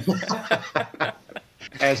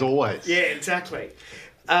 As always. Yeah, exactly.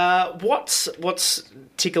 What's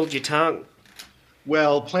tickled your tongue?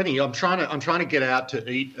 Well, plenty. I'm trying to get out to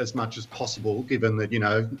eat as much as possible, given that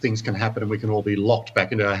things can happen and we can all be locked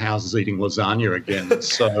back into our houses eating lasagna again.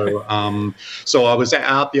 So I was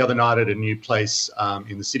out the other night at a new place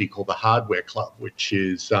in the city called the Hardware Club, which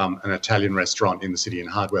is an Italian restaurant in the city in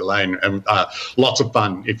Hardware Lane, and lots of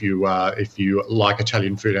fun if you like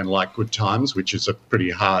Italian food and like good times, which is a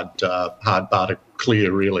pretty hard bar to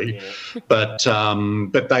clear, really. Yeah. But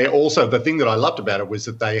they also, the thing that I loved about it was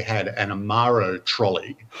that they had an Amaro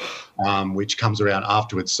trolley, which comes around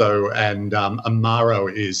afterwards. So, and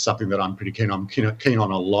Amaro is something that I'm pretty keen on. I'm keen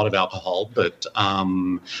on a lot of alcohol, but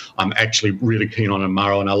I'm actually really keen on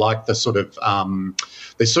Amaro, and I like the sort of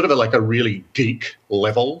there's sort of like a really geek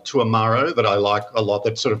level to Amaro that I like a lot.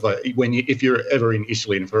 That's sort of if you're ever in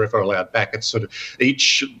Italy and if you're ever allowed back, it's sort of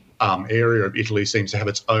each area of Italy seems to have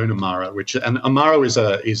its own Amaro, and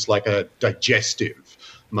Amaro is like a digestive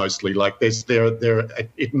mostly. Like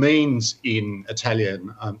it means in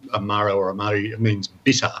Italian Amaro or Amari, it means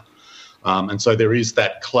bitter, and so there is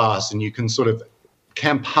that class, and you can sort of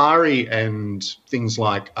Campari and things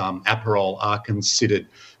like Aperol are considered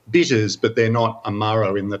bitters, but they're not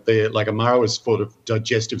Amaro in that they're like Amaro is sort of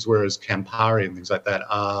digestives, whereas Campari and things like that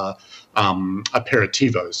are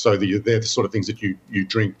aperitivos. So they're the sort of things that you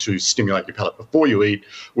drink to stimulate your palate before you eat,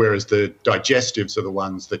 whereas the digestives are the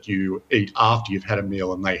ones that you eat after you've had a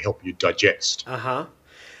meal and they help you digest. Uh-huh.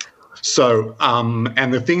 So,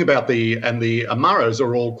 and the thing about the Amaros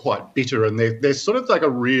are all quite bitter, and they're sort of like a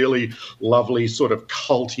really lovely sort of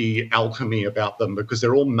culty alchemy about them, because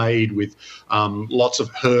they're all made with lots of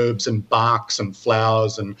herbs and barks and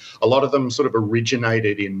flowers, and a lot of them sort of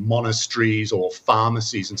originated in monasteries or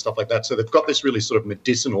pharmacies and stuff like that. So they've got this really sort of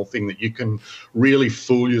medicinal thing that you can really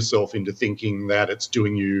fool yourself into thinking that it's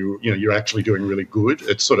doing you're actually doing really good.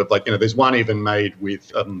 It's sort of like, there's one even made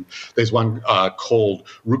with, there's one called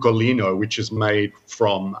Rucolino, which is made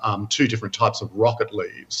from 2 different types of rocket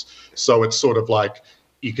leaves. So it's sort of like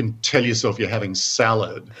you can tell yourself you're having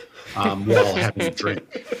salad while having a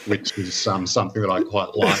drink, which is something that I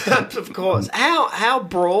quite like. Of course. How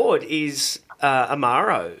broad is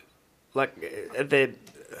Amaro? Like, could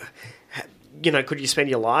you spend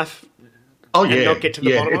your life Oh yeah, and not get to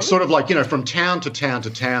the bottom it's of sort of like from town to town to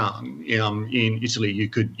town. In Italy, you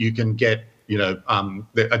can get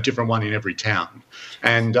a different one in every town.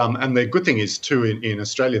 And the good thing is too, in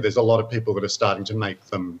Australia, there's a lot of people that are starting to make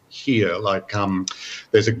them here. Like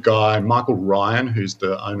there's a guy, Michael Ryan, who's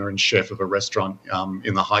the owner and chef of a restaurant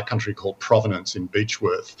in the high country called Provenance in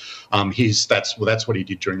Beechworth. That's what he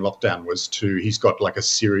did during lockdown, he's got like a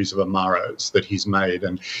series of Amaros that he's made,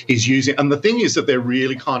 and he's using. And the thing is that they're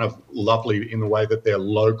really kind of lovely in the way that they're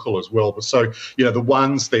local as well. But so the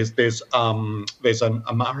ones there's an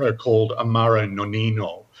Amaro called Amaro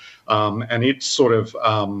Nonino. And it's sort of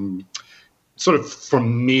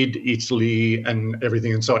from mid-Italy and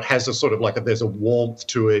everything, and so it has a sort of there's a warmth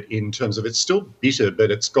to it in terms of it's still bitter,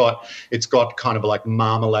 but it's got kind of like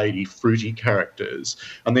marmalade-y, fruity characters.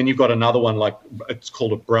 And then you've got another one it's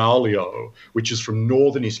called a Braulio, which is from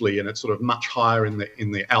northern Italy, and it's sort of much higher in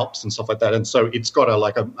the Alps and stuff like that. And so it's got a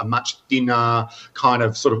much thinner kind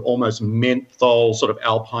of sort of almost menthol sort of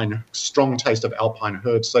alpine, strong taste of alpine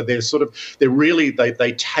herbs. So they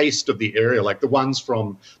taste of the area, like the ones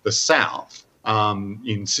from the south.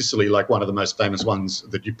 In Sicily, like one of the most famous ones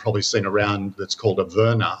that you've probably seen around, that's called a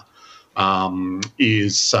Verna,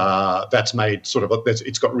 that's made sort of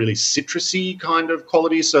it's got really citrusy kind of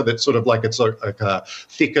quality, so that's sort of like it's like a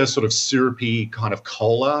thicker sort of syrupy kind of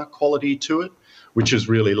cola quality to it, which is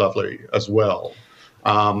really lovely as well.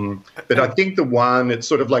 But I think it's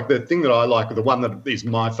sort of like the thing that I like, the one that is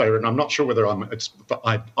my favourite, and I'm not sure whether I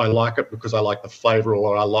like it because I like the flavour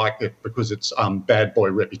or I like it because it's bad boy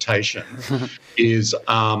reputation, is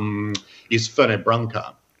Fernet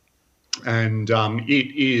Branca. And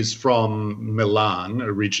it is from Milan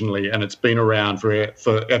originally, and it's been around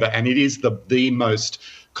forever, and it is the most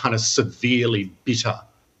kind of severely bitter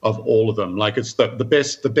of all of them. Like, it's the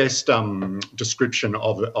best description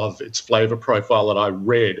of its flavour profile that I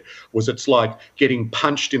read was it's like getting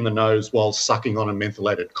punched in the nose while sucking on a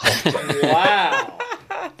mentholated cough drop. Wow.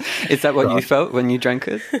 Is that what you felt when you drank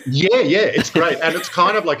it? Yeah, it's great. And it's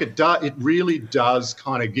kind of like it really does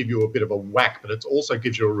kind of give you a bit of a whack, but it also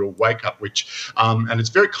gives you a real wake up, which and it's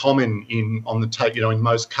very common in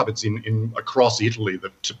most cupboards in across Italy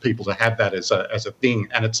to people to have that as a thing.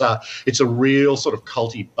 And it's a real sort of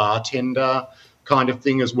culty bartender kind of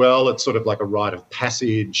thing as well. It's sort of like a rite of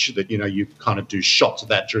passage that you kind of do shots of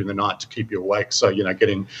that during the night to keep you awake. So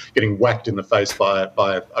getting whacked in the face by a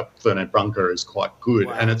Fernet Branca is quite good.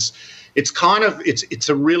 Wow. And it's got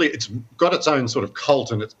its own sort of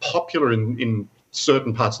cult, and it's popular in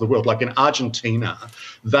certain parts of the world. Like in Argentina,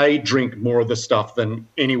 they drink more of the stuff than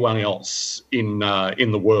anyone else in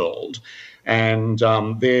the world. And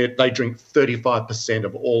they drink 35%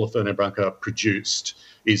 of all the Fernet Branca produced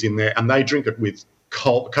is in there, and they drink it with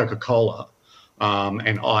Coca-Cola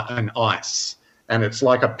and ice. And it's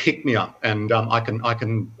like a pick-me-up, and I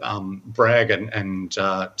can brag and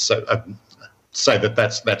say that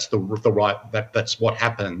that's what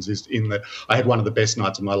happens. Is in that I had one of the best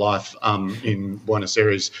nights of my life in Buenos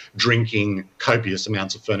Aires, drinking copious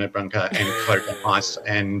amounts of Fernet Branca and Coke and ice,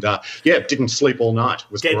 and didn't sleep all night.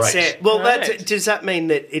 It was Dead great. set. Well, does that mean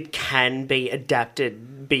that it can be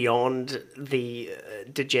adapted beyond the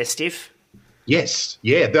digestive? Yes,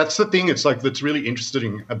 yeah, that's the thing. It's like that's really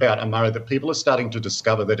interesting about Amaro, that people are starting to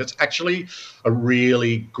discover that it's actually a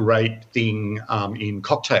really great thing in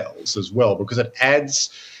cocktails as well, because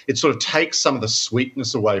it sort of takes some of the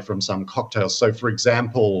sweetness away from some cocktails. So, for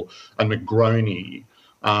example, a Negroni,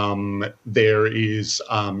 there is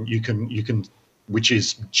you can which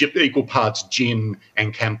is equal parts gin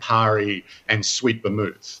and Campari and sweet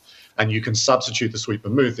vermouth. And you can substitute the sweet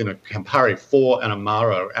vermouth in a Campari for an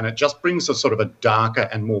Amaro, and it just brings a sort of a darker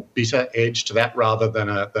and more bitter edge to that rather than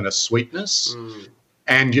a sweetness.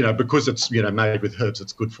 And, because it's, made with herbs,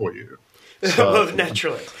 it's good for you. So, well,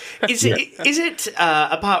 naturally. Is it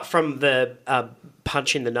apart from the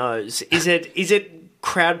punch in the nose, is it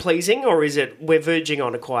crowd-pleasing, or is it we're verging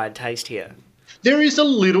on acquired taste here? There is a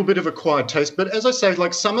little bit of acquired taste, but as I say,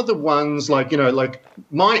 like some of the ones, like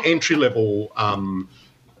my entry-level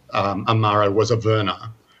Amaro was a Werner,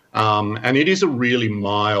 and it is a really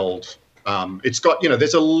mild. It's got,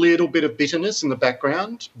 there's a little bit of bitterness in the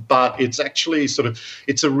background, but it's actually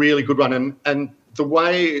it's a really good one. And the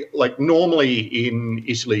way, like normally in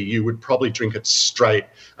Italy, you would probably drink it straight,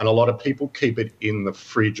 and a lot of people keep it in the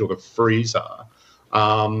fridge or the freezer.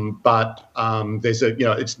 But there's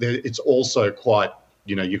it's also quite.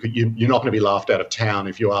 You're not going to be laughed out of town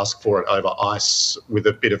if you ask for it over ice with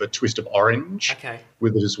a bit of a twist of orange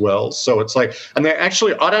with it as well. So it's like, and they're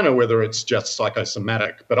actually, I don't know whether it's just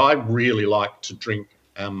psychosomatic, but I really like to drink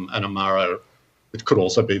an Amaro. It could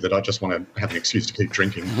also be that I just want to have an excuse to keep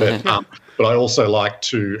drinking, but I also like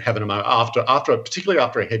to have an Amaro particularly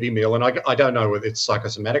after a heavy meal. And I don't know whether it's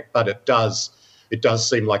psychosomatic, but it does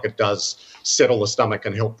seem like it does settle the stomach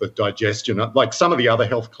and help the digestion. Like some of the other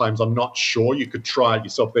health claims, I'm not sure. You could try it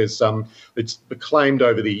yourself. There's it's claimed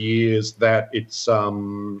over the years that it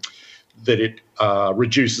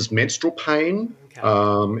reduces menstrual pain.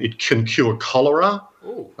 Okay. It can cure cholera.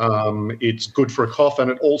 It's good for a cough, and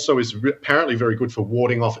it also is apparently very good for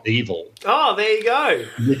warding off evil. Oh, there you go.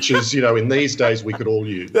 Which is, in these days we could all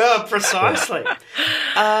use. Oh, precisely.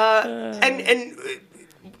 And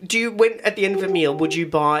do you, when at the end of a meal, would you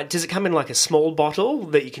buy? Does it come in like a small bottle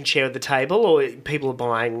that you can share at the table, or people are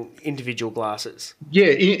buying individual glasses? Yeah,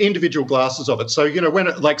 individual glasses of it. So when,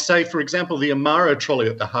 say for example, the Amaro trolley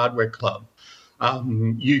at the Hardware Club,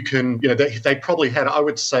 you can, they probably had, I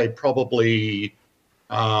would say probably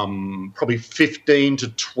 15 to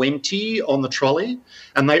 20 on the trolley,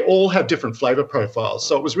 and they all have different flavour profiles.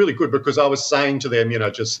 So it was really good because I was saying to them,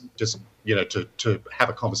 just to have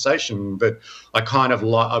a conversation, that I kind of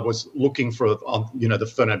I was looking for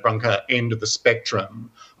the Fernet Branca end of the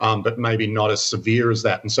spectrum, but maybe not as severe as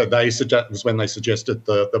that. And so was when they suggested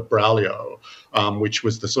the Braulio, which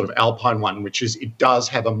was the sort of Alpine one, which is, it does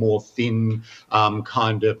have a more thin,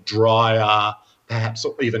 kind of drier, perhaps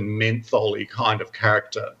even menthol-y kind of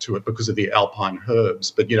character to it because of the alpine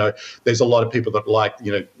herbs. But, there's a lot of people that like,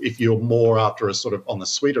 if you're more after a sort of on the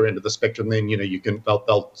sweeter end of the spectrum, then,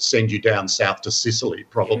 they'll send you down south to Sicily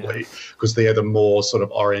probably, because they're the more sort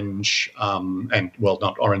of orange and, well,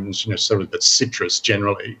 not orange necessarily, but citrus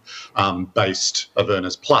generally based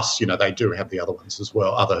Avernas. Plus, they do have the other ones as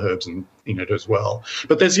well, other herbs in it as well.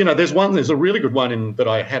 But there's a really good one that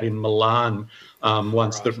I had in Milan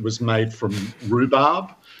once that was made from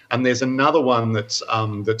rhubarb, and there's another one that's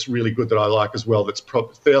really good that I like as well. That's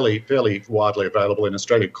fairly widely available in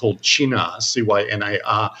Australia, called Cynar,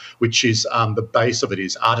 Cynar, which is the base of it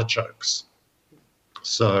is artichokes.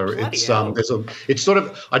 So it's sort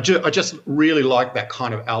of I just really like that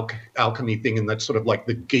kind of alchemy thing, and that sort of like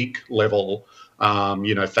the geek level.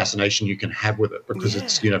 Fascination you can have with it, because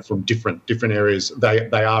it's from different areas. They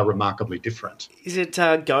are remarkably different. Is it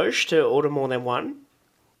gauche to order more than one?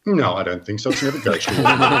 No, I don't think so. It's never gauche.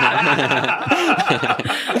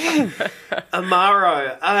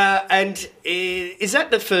 Amaro, and is that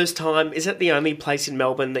the first time? Is that the only place in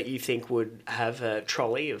Melbourne that you think would have a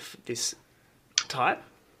trolley of this type?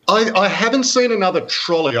 I haven't seen another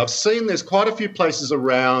trolley. I've seen there's quite a few places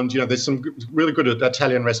around. There's some really good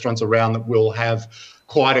Italian restaurants around that will have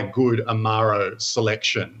quite a good Amaro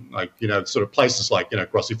selection, like sort of places like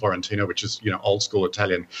Grossi Florentino, which is old school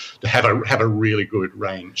Italian, to have a really good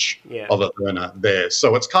range of Averna there.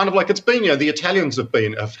 So it's kind of like it's been the Italians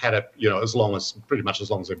have had it pretty much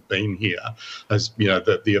as long as they've been here, as the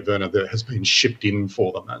Averna that has been shipped in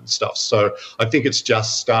for them and stuff. So I think it's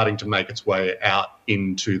just starting to make its way out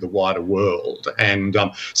into the wider world. And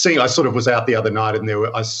I sort of was out the other night, and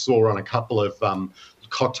I saw on a couple of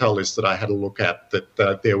cocktail list that I had a look at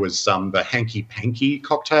that there was the Hanky Panky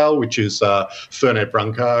cocktail, which is Fernet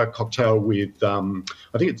Branca cocktail with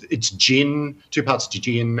I think it's gin, 2 parts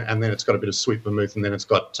gin, and then it's got a bit of sweet vermouth, and then it's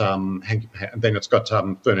got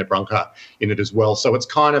Fernet Branca in it as well. So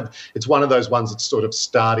it's one of those ones that's sort of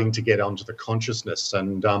starting to get onto the consciousness,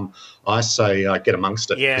 and I say get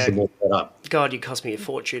amongst it. Yeah. The more better. God, you cost me a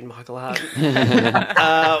fortune, Michael Hart.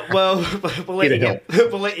 Well, we'll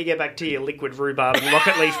let you get back to your liquid rhubarb and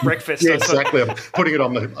rocket leaf breakfast. Yeah, exactly. I'm putting it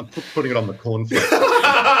on the cornflakes.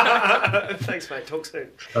 Thanks, mate. Talk soon.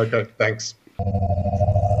 Okay, thanks.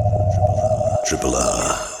 Triple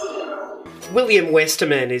R. William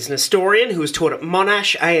Westerman is an historian who was taught at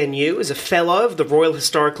Monash ANU as a Fellow of the Royal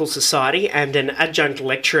Historical Society and an adjunct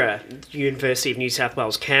lecturer at the University of New South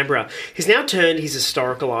Wales, Canberra. He's now turned his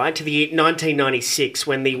historical eye to the year 1996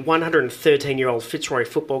 when the 113-year-old Fitzroy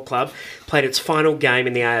Football Club played its final game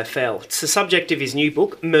in the AFL. It's the subject of his new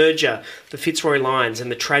book, Merger, The Fitzroy Lions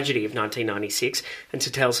and the Tragedy of 1996. And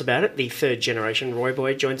to tell us about it, the third-generation Roy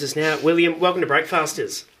boy joins us now. William, welcome to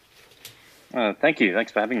Breakfasters. Thank you.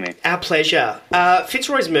 Thanks for having me. Our pleasure.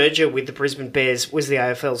 Fitzroy's merger with the Brisbane Bears was the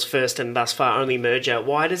AFL's first and thus far only merger.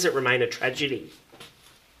 Why does it remain a tragedy?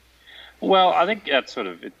 Well, I think that sort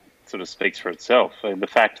of speaks for itself. The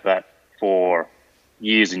fact that for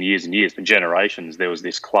years and years and years, for generations, there was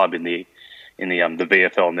this club in the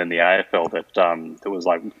VFL and then the AFL that was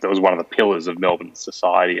one of the pillars of Melbourne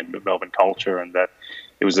society and Melbourne culture, and that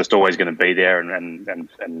it was just always going to be there,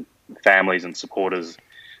 and families and supporters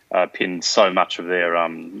pinned so much of their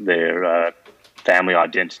family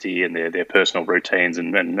identity and their personal routines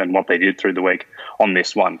and what they did through the week on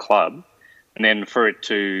this one club. And then for it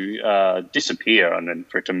to disappear and then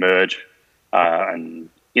for it to merge and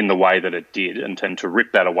in the way that it did and to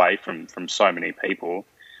rip that away from so many people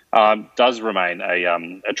does remain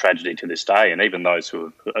a tragedy to this day. And even those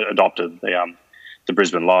who have adopted the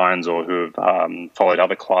Brisbane Lions or who have followed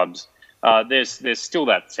other clubs, there's still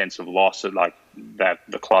that sense of loss of that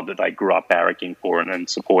the club that they grew up barracking for and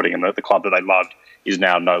supporting, and the club that they loved is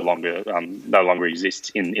now no longer exists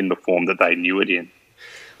in the form that they knew it in.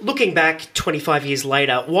 Looking back 25 years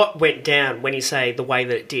later, what went down when you say the way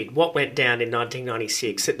that it did? What went down in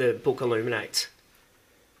 1996 that the book illuminates?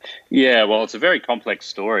 Yeah, well, it's a very complex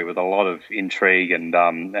story with a lot of intrigue and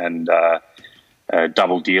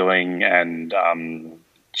double dealing and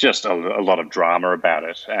just a lot of drama about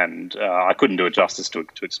it, and I couldn't do it justice to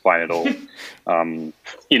explain it all in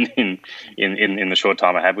the short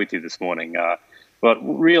time I have with you this morning. But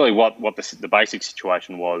really, what the basic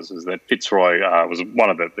situation was is that Fitzroy was one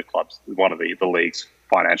of the clubs, one of the league's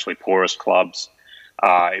financially poorest clubs.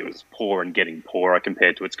 It was poor and getting poorer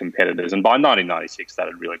compared to its competitors, and by 1996, that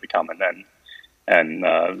had really become an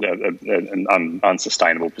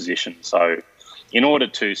unsustainable position. So, in order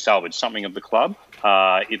to salvage something of the club,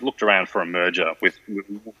 it looked around for a merger with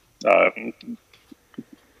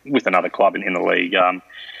another club in the league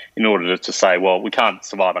in order to say, well, we can't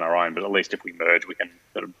survive on our own, but at least if we merge, we can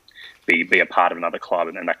sort of be a part of another club,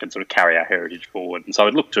 and that can sort of carry our heritage forward. And so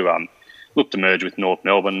it looked to merge with North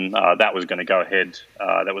Melbourne. That was going to go ahead.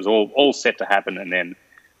 That was all set to happen, and then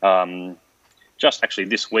just actually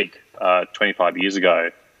this week, 25 years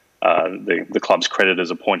ago, the club's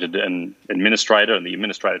creditors appointed an administrator, and the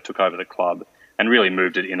administrator took over the club and really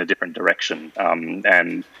moved it in a different direction.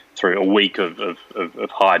 And through a week of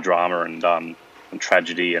high drama and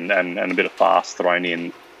tragedy and a bit of farce thrown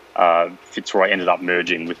in, Fitzroy ended up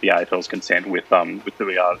merging with the AFL's consent with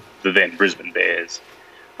the then Brisbane Bears.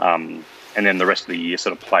 And then the rest of the year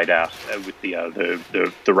sort of played out with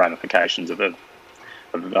the ramifications of that.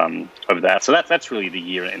 So that's really the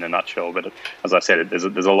year in a nutshell. But as I said, there's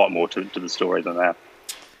a lot more to the story than that.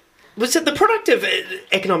 Was it the product of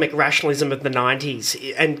economic rationalism of the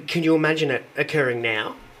 90s, and can you imagine it occurring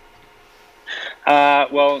now?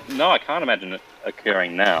 Well, no, I can't imagine it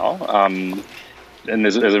occurring now. And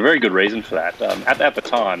there's a very good reason for that. At the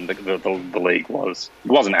time, the league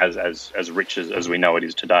wasn't as rich as we know it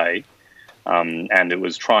is today, and it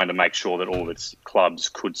was trying to make sure that all of its clubs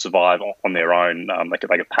could survive on their own. They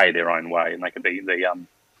could pay their own way, and they could be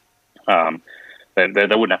They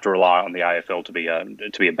wouldn't have to rely on the AFL to be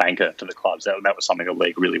a banker to the clubs. That was something the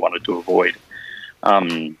league really wanted to avoid,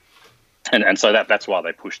 and so that's why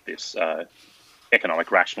they pushed this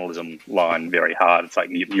economic rationalism line very hard. It's like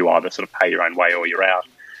you either sort of pay your own way or you're out.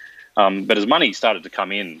 But as money started to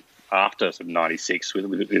come in after sort of '96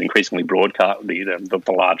 with increasingly broadcast the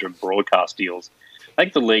larger broadcast deals, I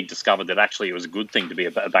think the league discovered that actually it was a good thing to be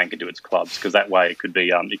a banker to its clubs, because that way it could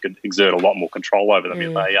exert a lot more control over them.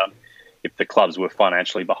 If the clubs were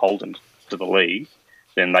financially beholden to the league,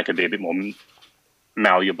 then they could be a bit more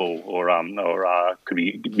malleable or could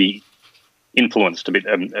be influenced a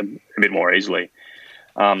bit more easily.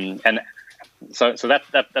 And so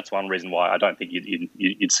that's one reason why I don't think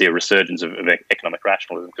you'd see a resurgence of economic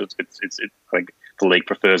rationalism, because I think the league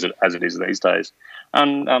prefers it as it is these days.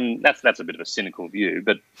 And that's a bit of a cynical view,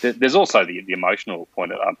 but there's also the emotional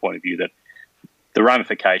point of view that the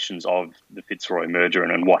ramifications of the Fitzroy merger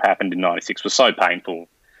and what happened in '96 was so painful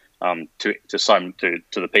to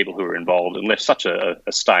the people who were involved, and left such a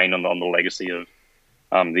stain on the legacy of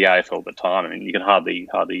the AFL at the time. I mean, you can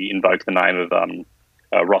hardly invoke the name of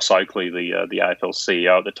Ross Oakley, the AFL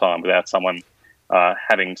CEO at the time, without someone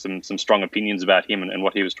having some strong opinions about him and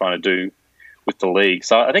what he was trying to do with the league.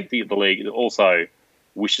 So I think the league also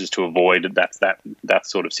wishes to avoid that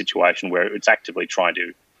sort of situation where it's actively trying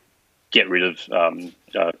to get rid of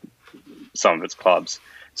some of its clubs.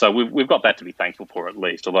 So we've got that to be thankful for, at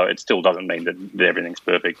least, although it still doesn't mean that everything's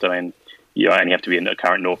perfect. I mean, you only have to be a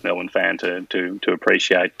current North Melbourne fan to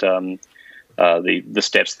appreciate the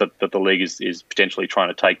steps that the league is potentially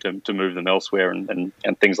trying to take to move them elsewhere and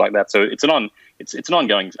things like that. So it's an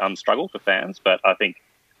ongoing struggle for fans, but I think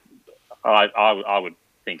I would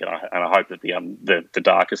think, and I hope that the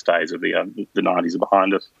darkest days of the '90s are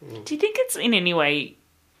behind us. Do you think it's in any way,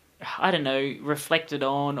 I don't know, reflected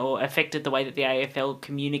on or affected the way that the AFL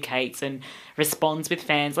communicates and responds with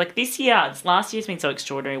fans? Like last year's been so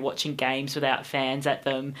extraordinary, watching games without fans at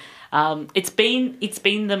them. It's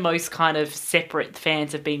been the most kind of separate.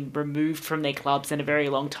 Fans have been removed from their clubs in a very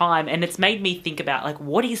long time, and it's made me think about, like,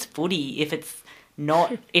 what is footy if it's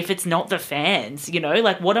not the fans,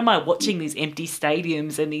 like, what am I watching, these empty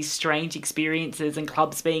stadiums and these strange experiences and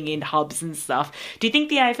clubs being in hubs and stuff? Do you think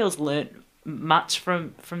the AFL's learnt much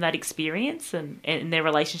from that experience and their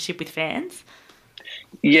relationship with fans?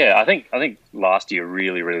 Yeah, I think last year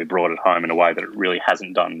really, really brought it home in a way that it really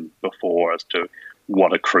hasn't done before, as to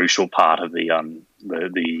what a crucial part of the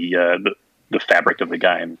fabric of the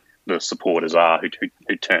game the supporters are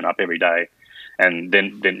who turn up every day. And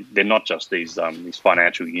then they're not just these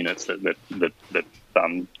financial units that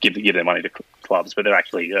give their money to clubs, but they're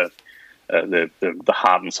actually the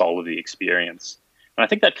heart and soul of the experience. And I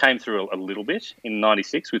think that came through a little bit in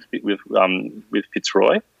 '96 with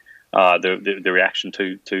Fitzroy, the reaction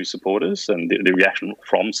to supporters and the reaction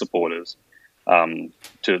from supporters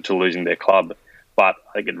to losing their club. But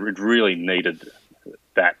I think it really needed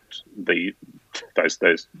those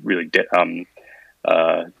really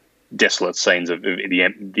desolate scenes of the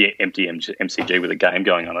empty MCG with a game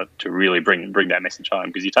going on it to really bring that message home.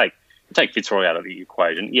 Because you take Fitzroy out of the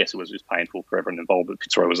equation, yes, it was just painful for everyone involved, but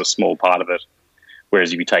Fitzroy was a small part of it.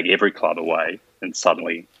 Whereas if you take every club away, then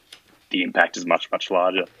suddenly the impact is much, much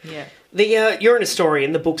larger. Yeah. You're an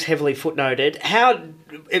historian. The book's heavily footnoted. How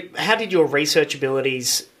did your research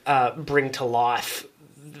abilities bring to life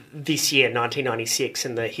this year, 1996,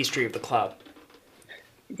 and the history of the club?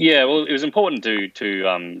 Yeah, well, it was important to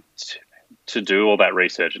do all that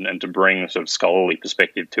research and to bring a sort of scholarly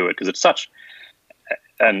perspective to it, because it's such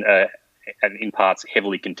an in parts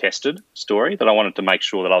heavily contested story that I wanted to make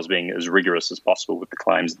sure that I was being as rigorous as possible with the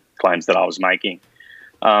claims that I was making.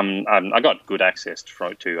 I got good access to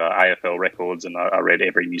AFL records, and I read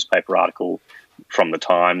every newspaper article from the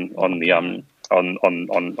time on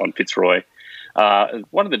Fitzroy.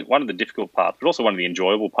 One of the difficult parts, but also one of the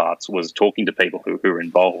enjoyable parts, was talking to people who were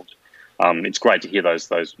involved. It's great to hear those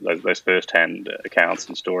first-hand accounts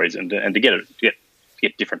and stories, and to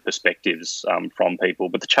get different perspectives from people.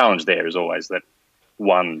 But the challenge there is always that,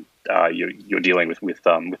 one, you're dealing with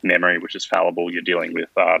memory, which is fallible. You're dealing with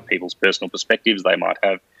people's personal perspectives. They might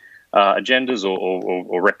have agendas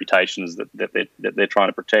or reputations that they're trying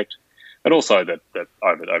to protect. But also that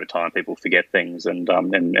over time people forget things and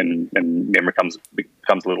memory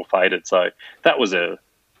becomes a little faded. So that was a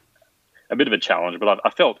bit of a challenge. But I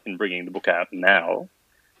felt in bringing the book out now,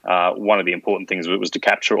 one of the important things was to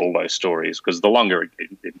capture all those stories, because the longer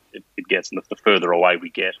it gets and the further away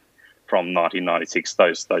we get from 1996,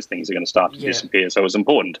 those things are going to start to disappear. So it was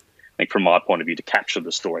important, I think, from my point of view, to capture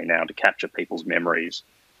the story now, to capture people's memories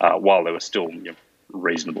while they were still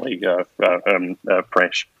reasonably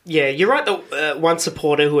fresh. Yeah, you're right. The one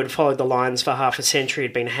supporter who had followed the Lions for half a century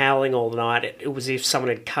had been howling all night. It was as if someone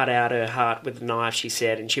had cut out her heart with a knife, she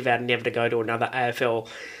said, and she vowed never to go to another AFL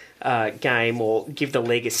game or give the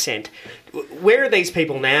league a cent. Where are these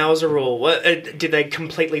people now as a rule? Did they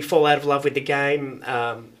completely fall out of love with the game?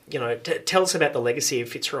 Tell us about the legacy of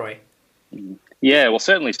Fitzroy. Yeah, well,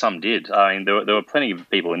 certainly some did. I mean, there were plenty of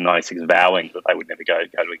people in '96 vowing that they would never go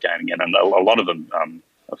to a game again, and a lot of them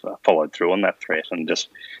followed through on that threat. And just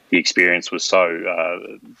the experience was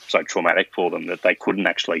so traumatic for them that they couldn't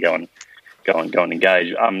actually go and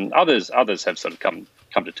engage. Others have sort of come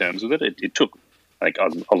to terms with it. It took, I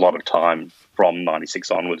think, a lot of time from '96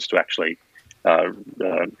 onwards to actually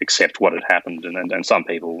accept what had happened, and some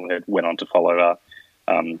people went on to follow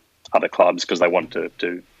other clubs because they wanted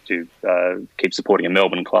to keep supporting a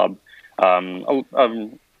Melbourne club.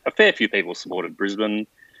 A fair few people supported Brisbane,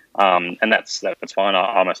 and that's fine.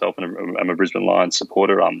 I myself am a Brisbane Lions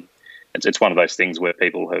supporter. It's one of those things where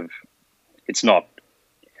people have. It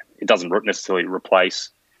doesn't necessarily replace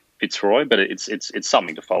Fitzroy, but it's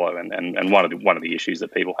something to follow. And one of the issues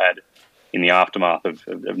that people had in the aftermath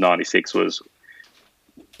of '96 was,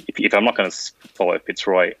 if I'm not going to follow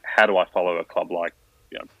Fitzroy, how do I follow a club like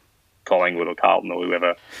Collingwood or Carlton or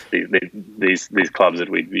whoever, these clubs that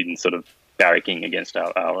we've been sort of barracking against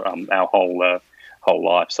our whole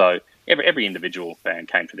life. So every individual fan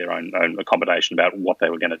came to their own accommodation about what they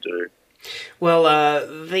were going to do.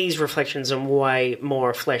 Well, these reflections are way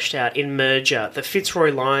more fleshed out in Merger, The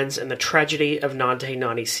Fitzroy Lions and the Tragedy of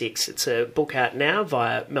 1996. It's a book out now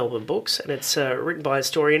via Melbourne Books, and it's written by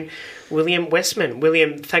historian William Westman.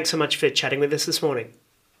 William, thanks so much for chatting with us this morning.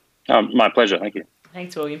 My pleasure, thank you.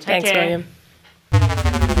 Thanks, William. Thanks, care. William.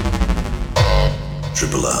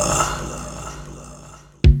 Triple R.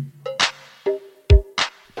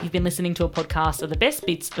 You've been listening to a podcast of the best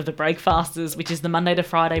bits of the Breakfasters, which is the Monday to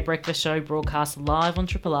Friday breakfast show broadcast live on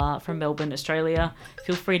Triple R from Melbourne, Australia.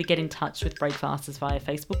 Feel free to get in touch with Breakfasters via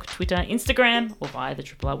Facebook, Twitter, Instagram, or via the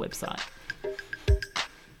Triple R website.